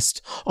contrast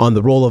on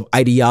the role of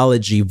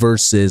ideology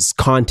versus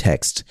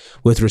context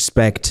with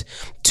respect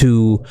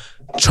to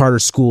charter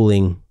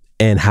schooling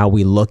and how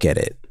we look at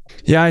it.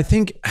 Yeah, I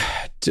think,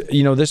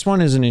 this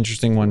one is an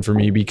interesting one for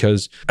me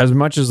because as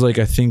much as I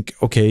think,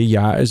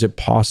 is it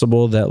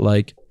possible that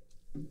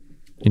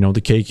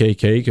the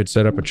KKK could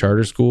set up a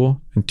charter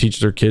school and teach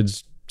their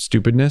kids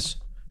stupidness?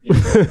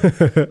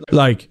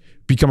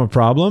 Become a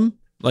problem?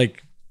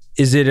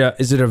 Is it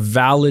a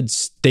valid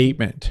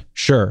statement?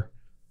 Sure.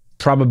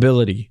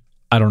 Probability?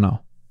 I don't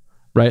know.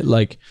 Right?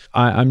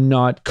 I'm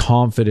not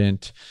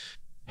confident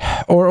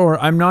or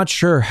I'm not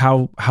sure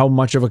how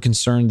much of a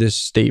concern this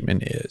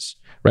statement is.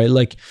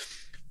 Right?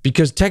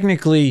 Because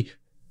technically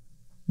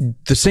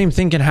the same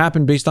thing can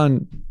happen based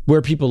on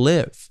where people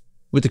live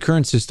with the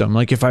current system.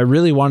 If I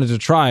really wanted to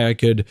try, I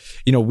could,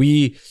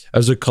 we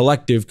as a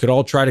collective could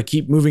all try to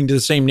keep moving to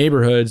the same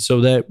neighborhood so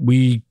that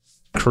we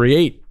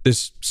create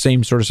this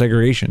same sort of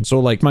segregation.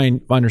 So my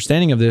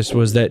understanding of this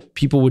was that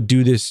people would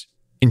do this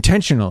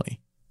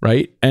intentionally,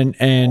 right?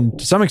 And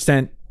to some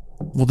extent,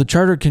 the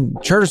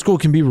charter school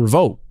can be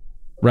revoked,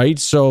 right?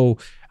 So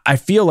I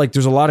feel like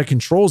there's a lot of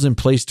controls in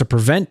place to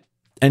prevent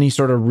any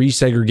sort of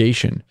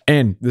resegregation.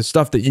 And the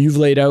stuff that you've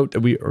laid out that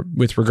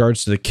with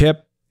regards to the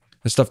KIP,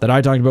 the stuff that I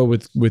talked about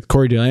with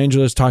Corey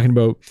DeAngelis talking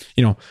about,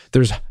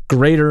 there's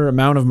greater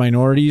amount of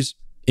minorities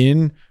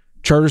in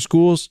charter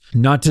schools.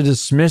 Not to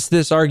dismiss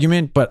this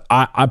argument, but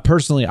I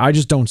personally, I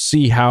just don't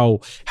see how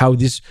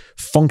this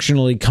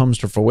functionally comes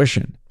to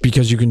fruition,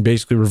 because you can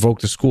basically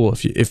revoke the school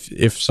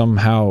if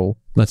somehow,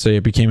 let's say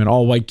it became an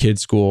all white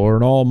kid school or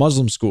an all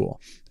Muslim school,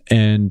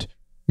 and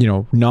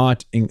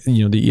not the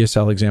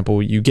ESL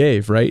example you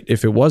gave, right?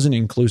 If it wasn't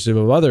inclusive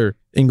of other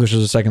English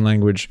as a second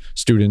language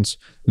students,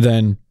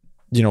 then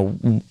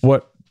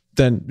what?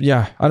 Then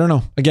I don't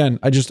know. Again,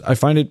 I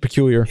find it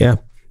peculiar. Yeah,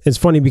 it's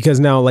funny because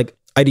now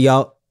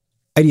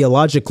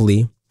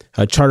ideologically,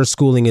 charter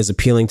schooling is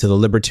appealing to the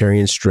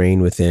libertarian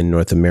strain within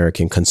North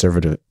American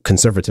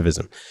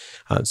conservatism.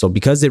 So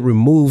because it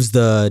removes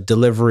the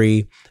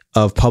delivery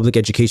of public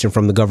education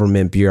from the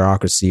government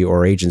bureaucracy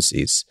or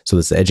agencies, so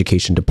it's the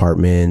education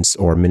departments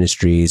or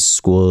ministries,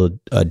 school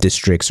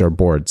districts or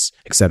boards,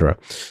 etc.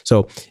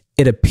 So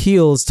it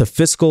appeals to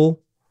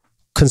fiscal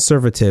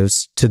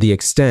conservatives to the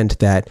extent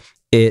that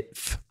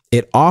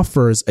it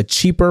offers a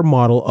cheaper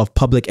model of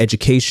public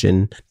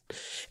education,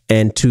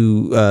 and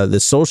to the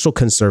social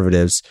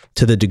conservatives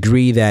to the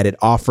degree that it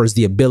offers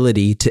the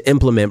ability to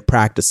implement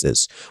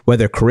practices,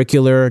 whether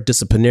curricular,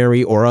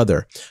 disciplinary, or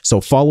other.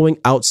 So following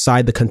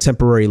outside the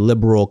contemporary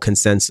liberal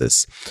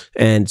consensus.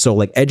 And so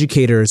like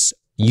educators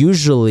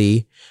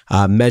usually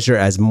measure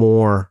as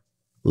more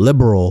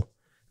liberal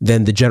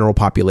than the general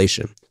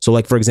population. So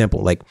like, for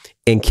example, like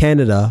in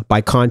Canada, by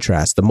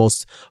contrast, the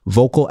most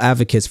vocal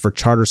advocates for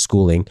charter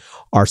schooling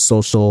are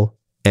social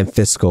and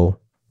fiscal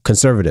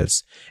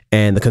conservatives.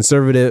 And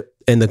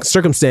the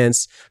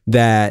circumstance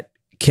that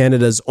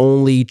Canada's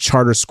only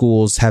charter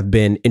schools have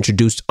been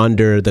introduced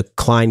under the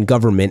Klein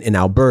government in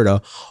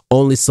Alberta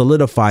only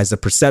solidifies the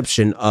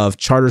perception of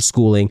charter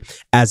schooling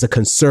as a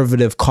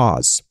conservative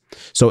cause.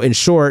 So in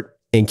short,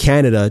 in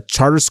Canada,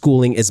 charter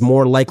schooling is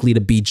more likely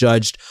to be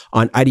judged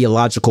on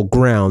ideological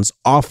grounds,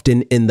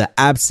 often in the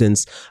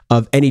absence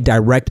of any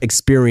direct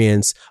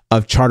experience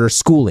of charter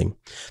schooling.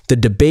 The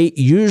debate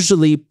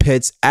usually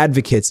puts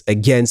advocates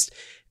against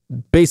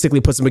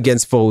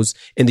foes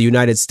in the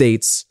United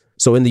States.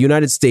 So in the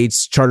United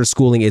States, charter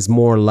schooling is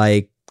more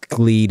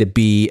likely to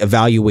be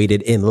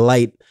evaluated in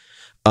light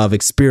of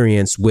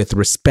experience with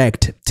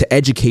respect to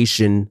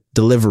education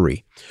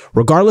delivery.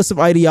 Regardless of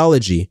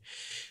ideology,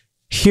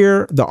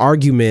 here the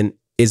argument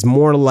is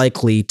more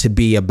likely to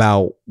be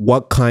about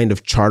what kind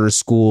of charter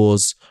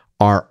schools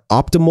are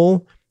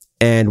optimal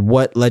and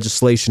what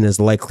legislation is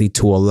likely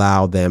to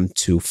allow them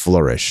to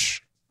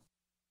flourish.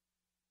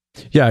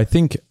 Yeah, I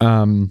think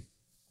the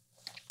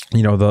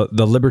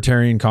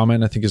libertarian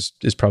comment I think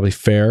is probably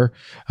fair,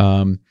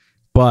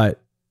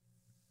 but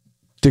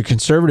the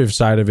conservative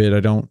side of it, I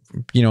don't,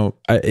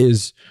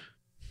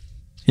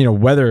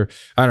 whether,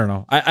 I don't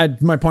know.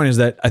 My point is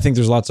that I think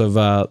there's lots of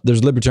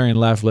there's libertarian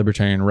left,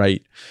 libertarian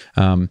right.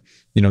 The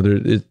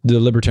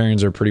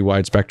libertarians are a pretty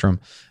wide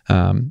spectrum,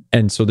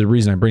 and so the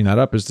reason I bring that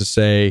up is to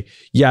say,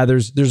 yeah,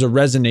 there's a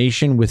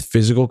resonation with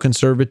physical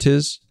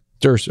conservatives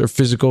or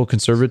physical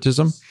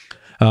conservatism.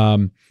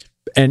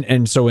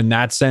 And so in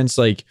that sense,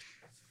 like,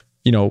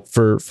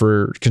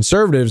 for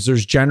conservatives,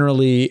 there's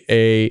generally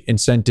a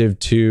incentive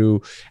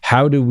to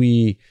how do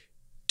we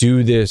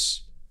do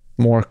this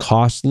more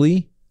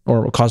costly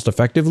or cost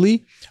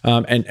effectively.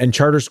 And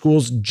charter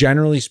schools,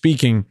 generally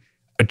speaking,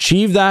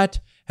 achieve that,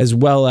 as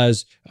well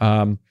as,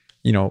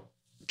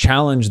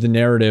 challenge the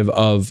narrative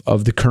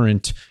of the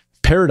current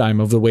paradigm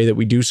of the way that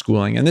we do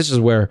schooling. And this is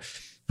where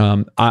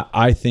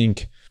I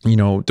think,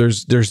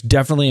 there's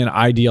definitely an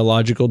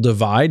ideological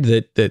divide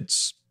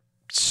that's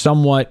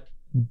somewhat,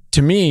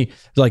 to me,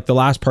 like the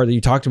last part that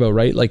you talked about,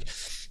 right? Like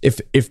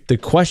if the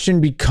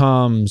question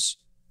becomes,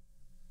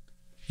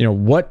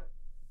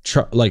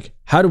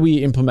 how do we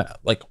implement,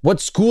 like what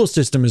school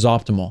system is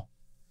optimal,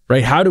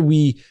 right? How do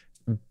we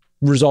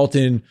result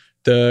in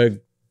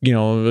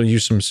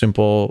use some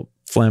simple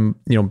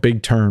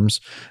big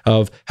terms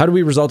of how do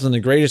we result in the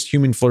greatest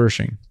human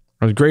flourishing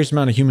or the greatest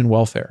amount of human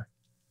welfare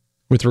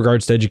with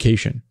regards to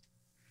education,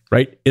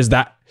 right? Is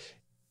that,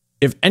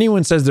 if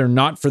anyone says they're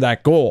not for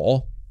that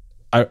goal,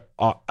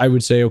 I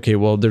would say, okay,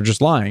 well, they're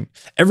just lying.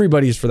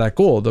 Everybody's for that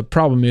goal. The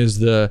problem is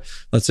the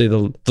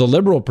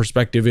liberal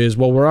perspective is,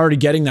 well, we're already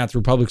getting that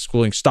through public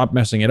schooling. Stop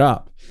messing it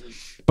up.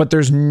 But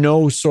there's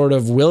no sort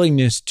of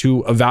willingness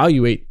to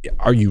evaluate,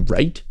 are you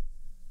right?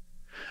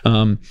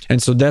 And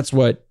so that's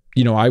what,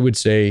 I would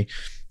say,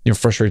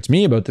 frustrates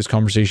me about this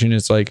conversation.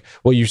 It's like,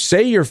 well, you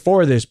say you're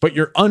for this, but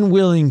you're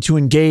unwilling to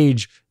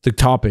engage the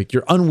topic.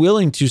 You're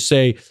unwilling to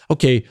say,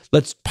 okay,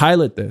 let's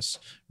pilot this,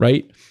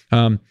 right?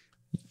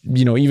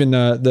 Even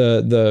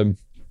the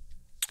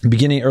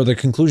beginning or the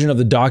conclusion of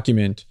the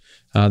document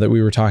that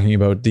we were talking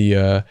about,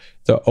 the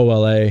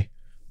OLA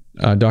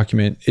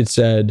document, it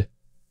said,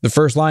 the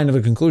first line of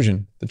the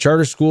conclusion, the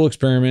charter school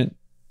experiment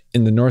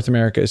in the North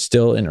America is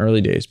still in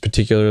early days,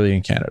 particularly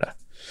in Canada.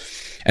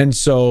 And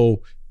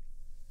so,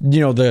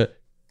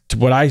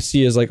 what I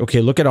see is like,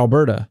 okay, look at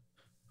Alberta.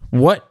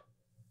 It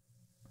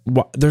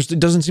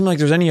doesn't seem like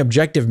there's any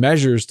objective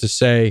measures to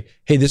say,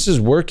 hey, this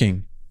is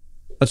working.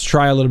 Let's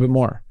try a little bit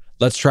more.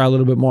 Let's try a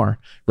little bit more,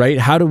 right?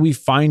 How do we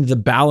find the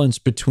balance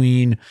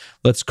between,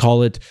 let's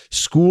call it,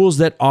 schools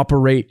that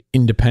operate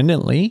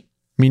independently,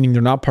 meaning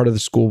they're not part of the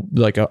school,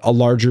 like a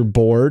larger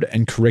board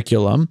and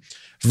curriculum,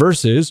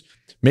 versus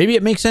maybe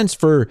it makes sense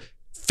for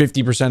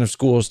 50% of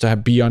schools to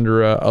be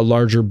under a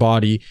larger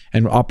body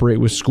and operate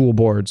with school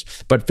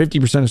boards, but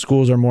 50% of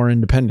schools are more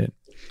independent,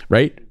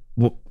 right?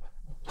 Well,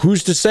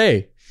 who's to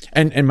say?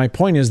 And my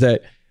point is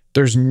that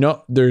there's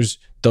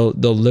the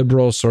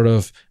liberal sort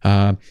of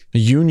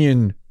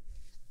union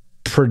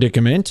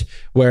predicament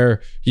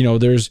where,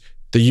 there's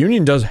The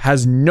union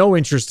has no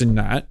interest in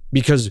that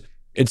because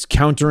it's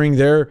countering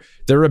their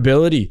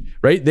ability,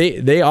 right?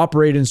 They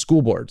operate in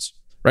school boards,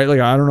 right? Like,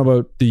 I don't know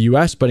about the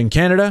US, but in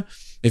Canada,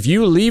 if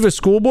you leave a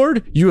school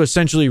board, you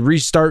essentially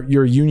restart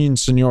your union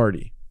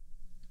seniority,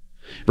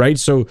 right?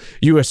 So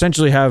you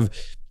essentially have,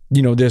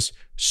 this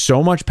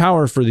so much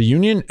power for the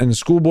union and the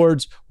school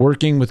boards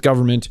working with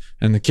government,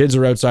 and the kids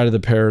are outside of the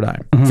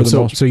paradigm.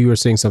 So you were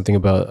saying something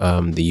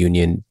about the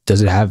union.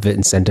 Does it have the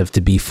incentive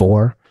to be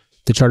for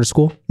the charter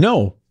school?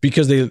 No,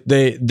 because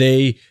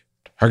they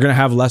are going to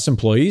have less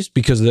employees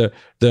because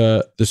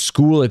the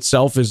school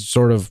itself is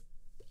sort of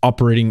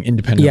operating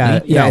independently.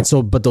 Yeah. And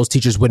so, but those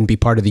teachers wouldn't be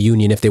part of the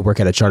union if they work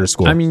at a charter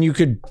school. I mean, you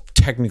could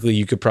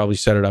probably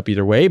set it up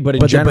either way, but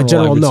in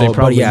general, no.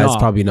 But yeah, it's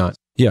probably not.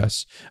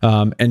 Yes.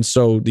 And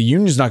so the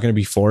union is not going to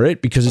be for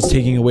it because it's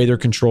taking away their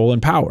control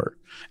and power.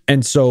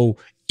 And so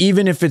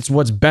even if it's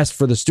what's best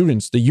for the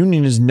students, the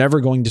union is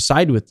never going to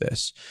side with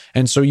this.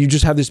 And so you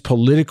just have this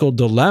political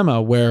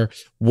dilemma where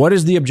what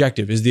is the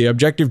objective? Is the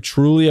objective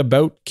truly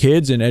about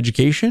kids and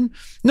education?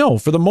 No,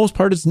 for the most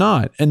part, it's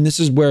not. And this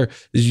is where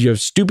you have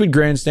stupid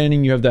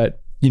grandstanding. You have that,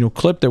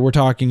 clip that we're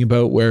talking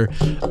about where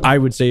I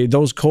would say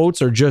those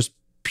quotes are just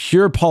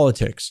pure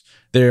politics.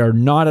 They are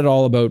not at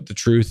all about the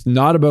truth,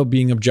 not about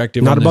being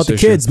objective. Not about the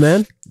kids,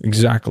 man.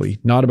 Exactly.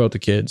 Not about the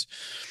kids.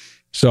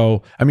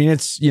 So, I mean,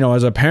 it's,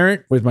 as a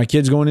parent with my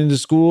kids going into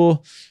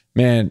school,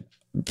 man,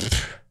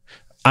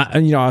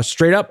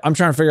 straight up, I'm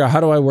trying to figure out how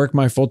do I work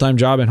my full-time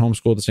job and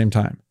homeschool at the same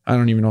time. I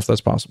don't even know if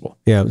that's possible.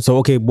 Yeah. So,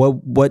 okay.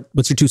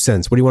 What's your 2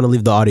 cents? What do you want to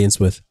leave the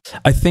audience with?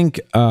 I think,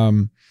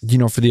 for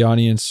the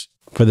audience,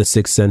 for the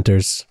 6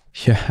 centers.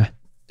 Yeah.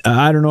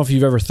 I don't know if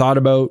you've ever thought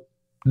about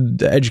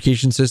the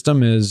education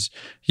system is,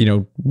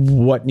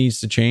 what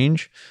needs to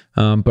change.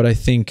 But I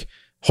think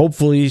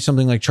hopefully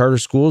something like charter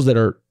schools that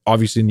are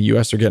obviously in the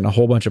US are getting a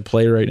whole bunch of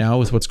play right now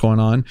with what's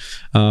going on.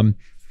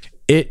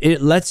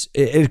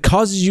 It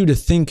causes you to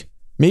think,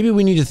 maybe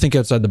we need to think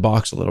outside the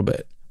box a little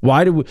bit.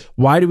 Why do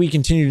we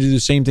continue to do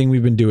the same thing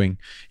we've been doing?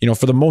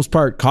 For the most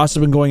part, costs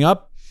have been going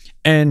up,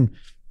 and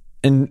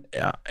in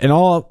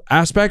all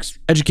aspects,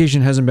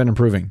 education hasn't been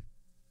improving,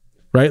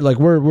 right? Like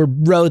we're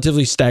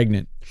relatively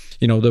stagnant.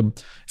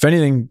 If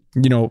anything,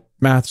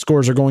 math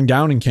scores are going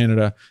down in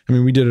Canada. I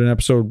mean, we did an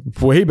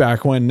episode way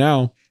back when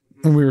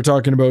we were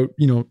talking about,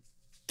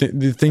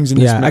 the things in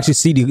this. Yeah, actually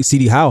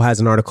CD Howe has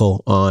an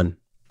article on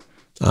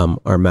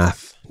our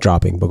math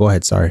dropping, but go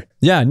ahead. Sorry.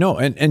 Yeah, no.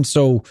 And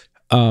so,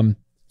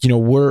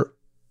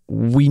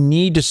 we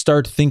need to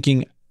start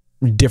thinking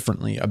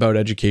differently about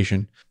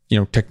education.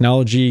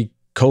 Technology,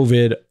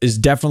 COVID is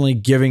definitely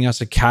giving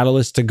us a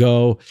catalyst to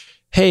go,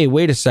 hey,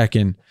 wait a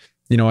second.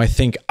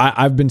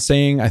 I've been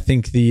saying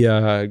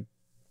the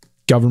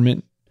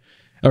government,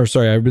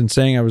 I've been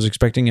saying I was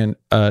expecting an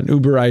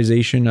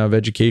Uberization of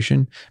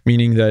education,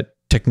 meaning that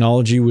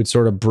technology would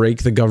sort of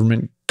break the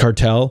government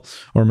cartel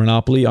or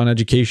monopoly on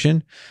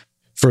education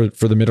for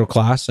the middle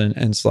class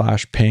and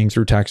 / paying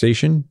through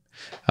taxation.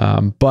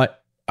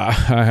 But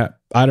I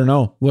don't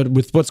know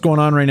with what's going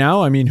on right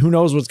now. I mean, who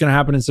knows what's going to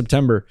happen in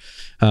September?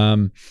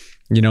 And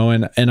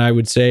I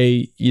would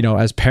say,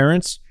 as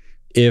parents,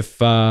 if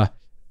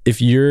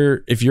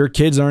your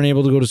kids aren't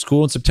able to go to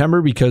school in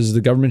September because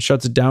the government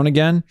shuts it down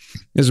again,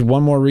 is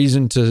one more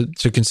reason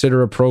to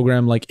consider a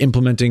program like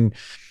implementing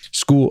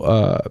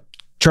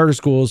charter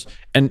schools.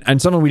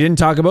 And something we didn't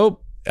talk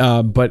about,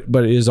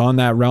 but is on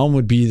that realm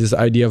would be this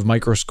idea of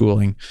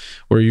microschooling,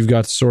 where you've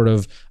got sort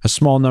of a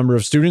small number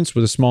of students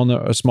with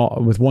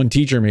with one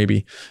teacher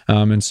maybe,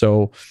 and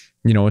so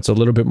it's a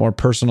little bit more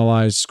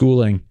personalized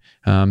schooling.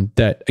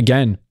 That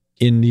again,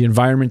 in the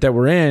environment that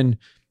we're in,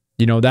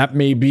 that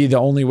may be the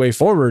only way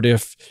forward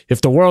if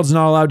the world's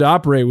not allowed to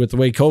operate with the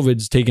way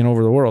COVID's taken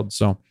over the world.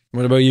 So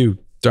what about you,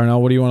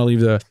 Darnell? What do you want to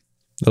leave the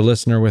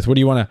listener with? What do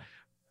you want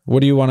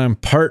to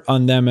impart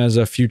on them as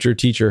a future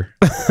teacher?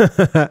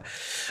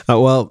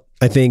 Well,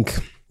 I think,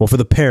 for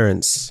the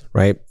parents,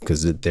 right?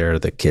 Because they're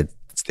the kids,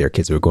 it's their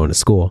kids who are going to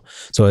school.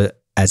 So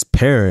as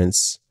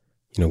parents,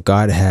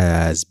 God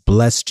has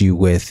blessed you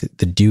with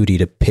the duty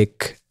to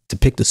pick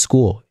the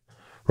school,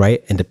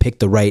 right? And to pick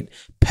the right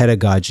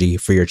pedagogy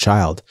for your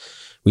child.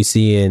 We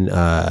see in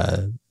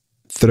 3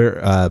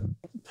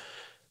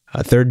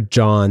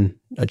 John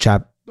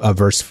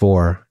verse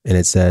 4, and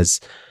it says,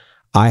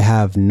 I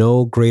have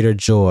no greater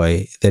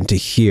joy than to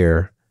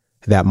hear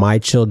that my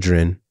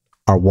children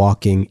are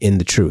walking in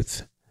the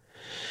truth.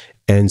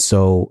 And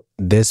so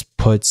this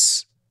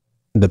puts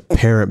the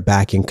parent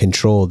back in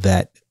control,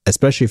 that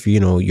especially if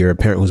you're a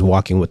parent who's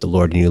walking with the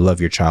Lord and you love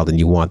your child and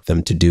you want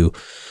them to do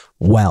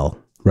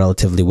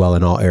relatively well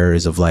in all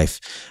areas of life.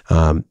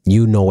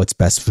 What's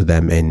best for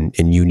them, and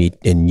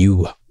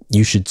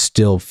you should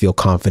still feel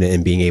confident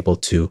in being able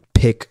to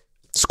pick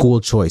school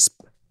choice,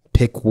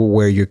 pick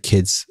where your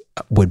kids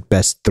would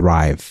best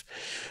thrive.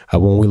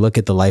 When we look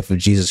at the life of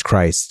Jesus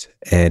Christ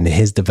and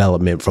his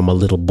development from a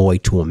little boy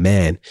to a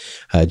man,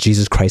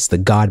 Jesus Christ, the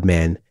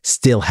God-man,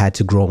 still had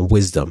to grow in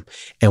wisdom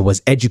and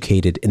was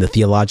educated in the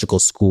theological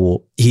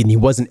school. He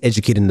wasn't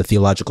educated in the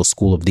theological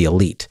school of the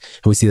elite.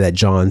 And we see that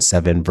John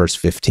 7, verse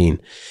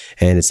 15.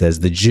 And it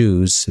says, the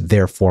Jews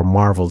therefore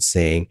marveled,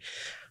 saying,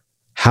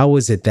 how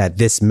is it that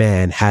this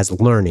man has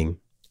learning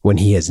when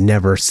he has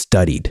never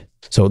studied?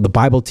 So the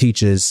Bible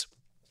teaches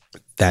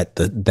that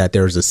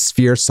there's a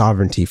sphere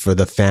sovereignty for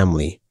the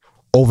family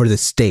over the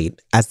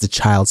state as the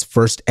child's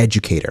first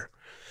educator.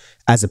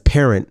 As a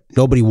parent,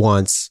 nobody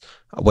wants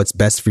what's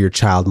best for your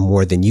child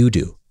more than you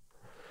do.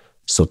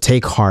 So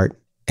take heart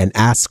and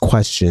ask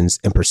questions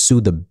and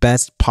pursue the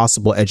best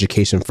possible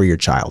education for your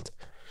child.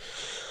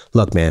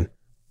 Look, man,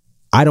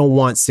 I don't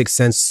want Sixth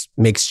Sense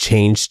Makes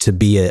Change to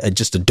be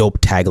just a dope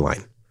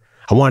tagline.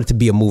 I want it to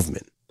be a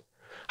movement.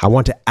 I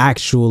want to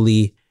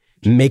actually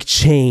make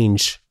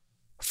change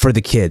for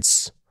the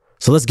kids.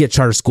 So let's get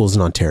charter schools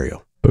in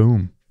Ontario.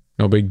 Boom.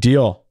 No big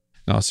deal.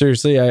 No,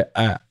 seriously,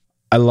 I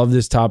love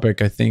this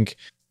topic. I think,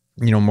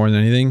 more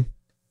than anything,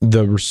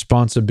 the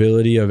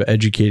responsibility of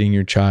educating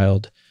your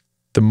child,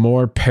 the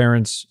more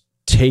parents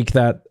take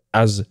that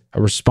as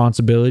a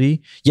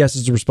responsibility. Yes,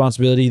 it's a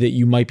responsibility that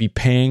you might be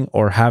paying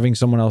or having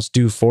someone else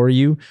do for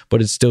you,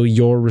 but it's still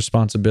your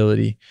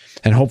responsibility.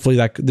 And hopefully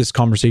that this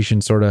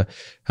conversation sort of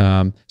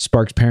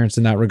sparks parents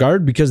in that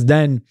regard, because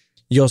then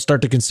you'll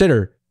start to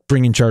consider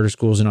bringing charter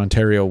schools in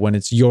Ontario when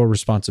it's your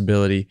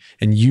responsibility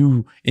and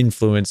you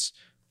influence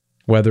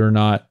whether or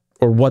not,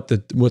 or what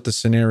the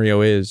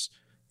scenario is,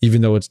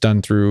 even though it's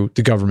done through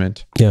the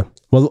government. Yeah.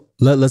 Well,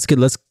 let's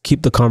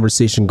keep the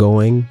conversation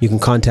going. You can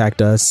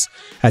contact us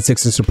at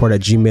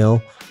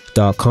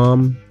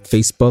sixthsensereport@gmail.com,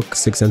 Facebook,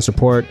 Sixth Sense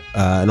Report,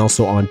 and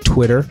also on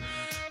Twitter.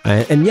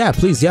 And yeah,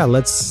 please, yeah,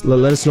 let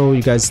us know what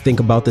you guys think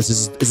about this.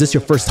 Is this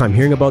your first time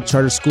hearing about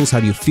charter schools? How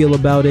do you feel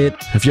about it?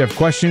 If you have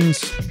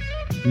questions,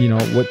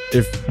 what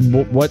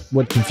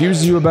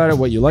confuses you about it,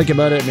 what you like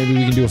about it, maybe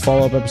we can do a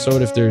follow-up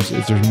episode if there's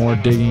more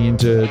digging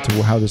into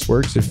how this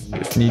works,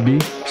 if need be.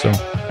 So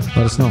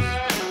let us know.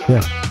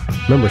 Yeah.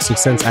 Remember,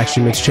 Sixth Sense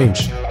actually makes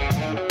change.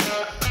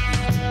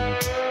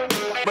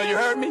 But you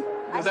heard me?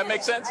 Does that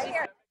make sense?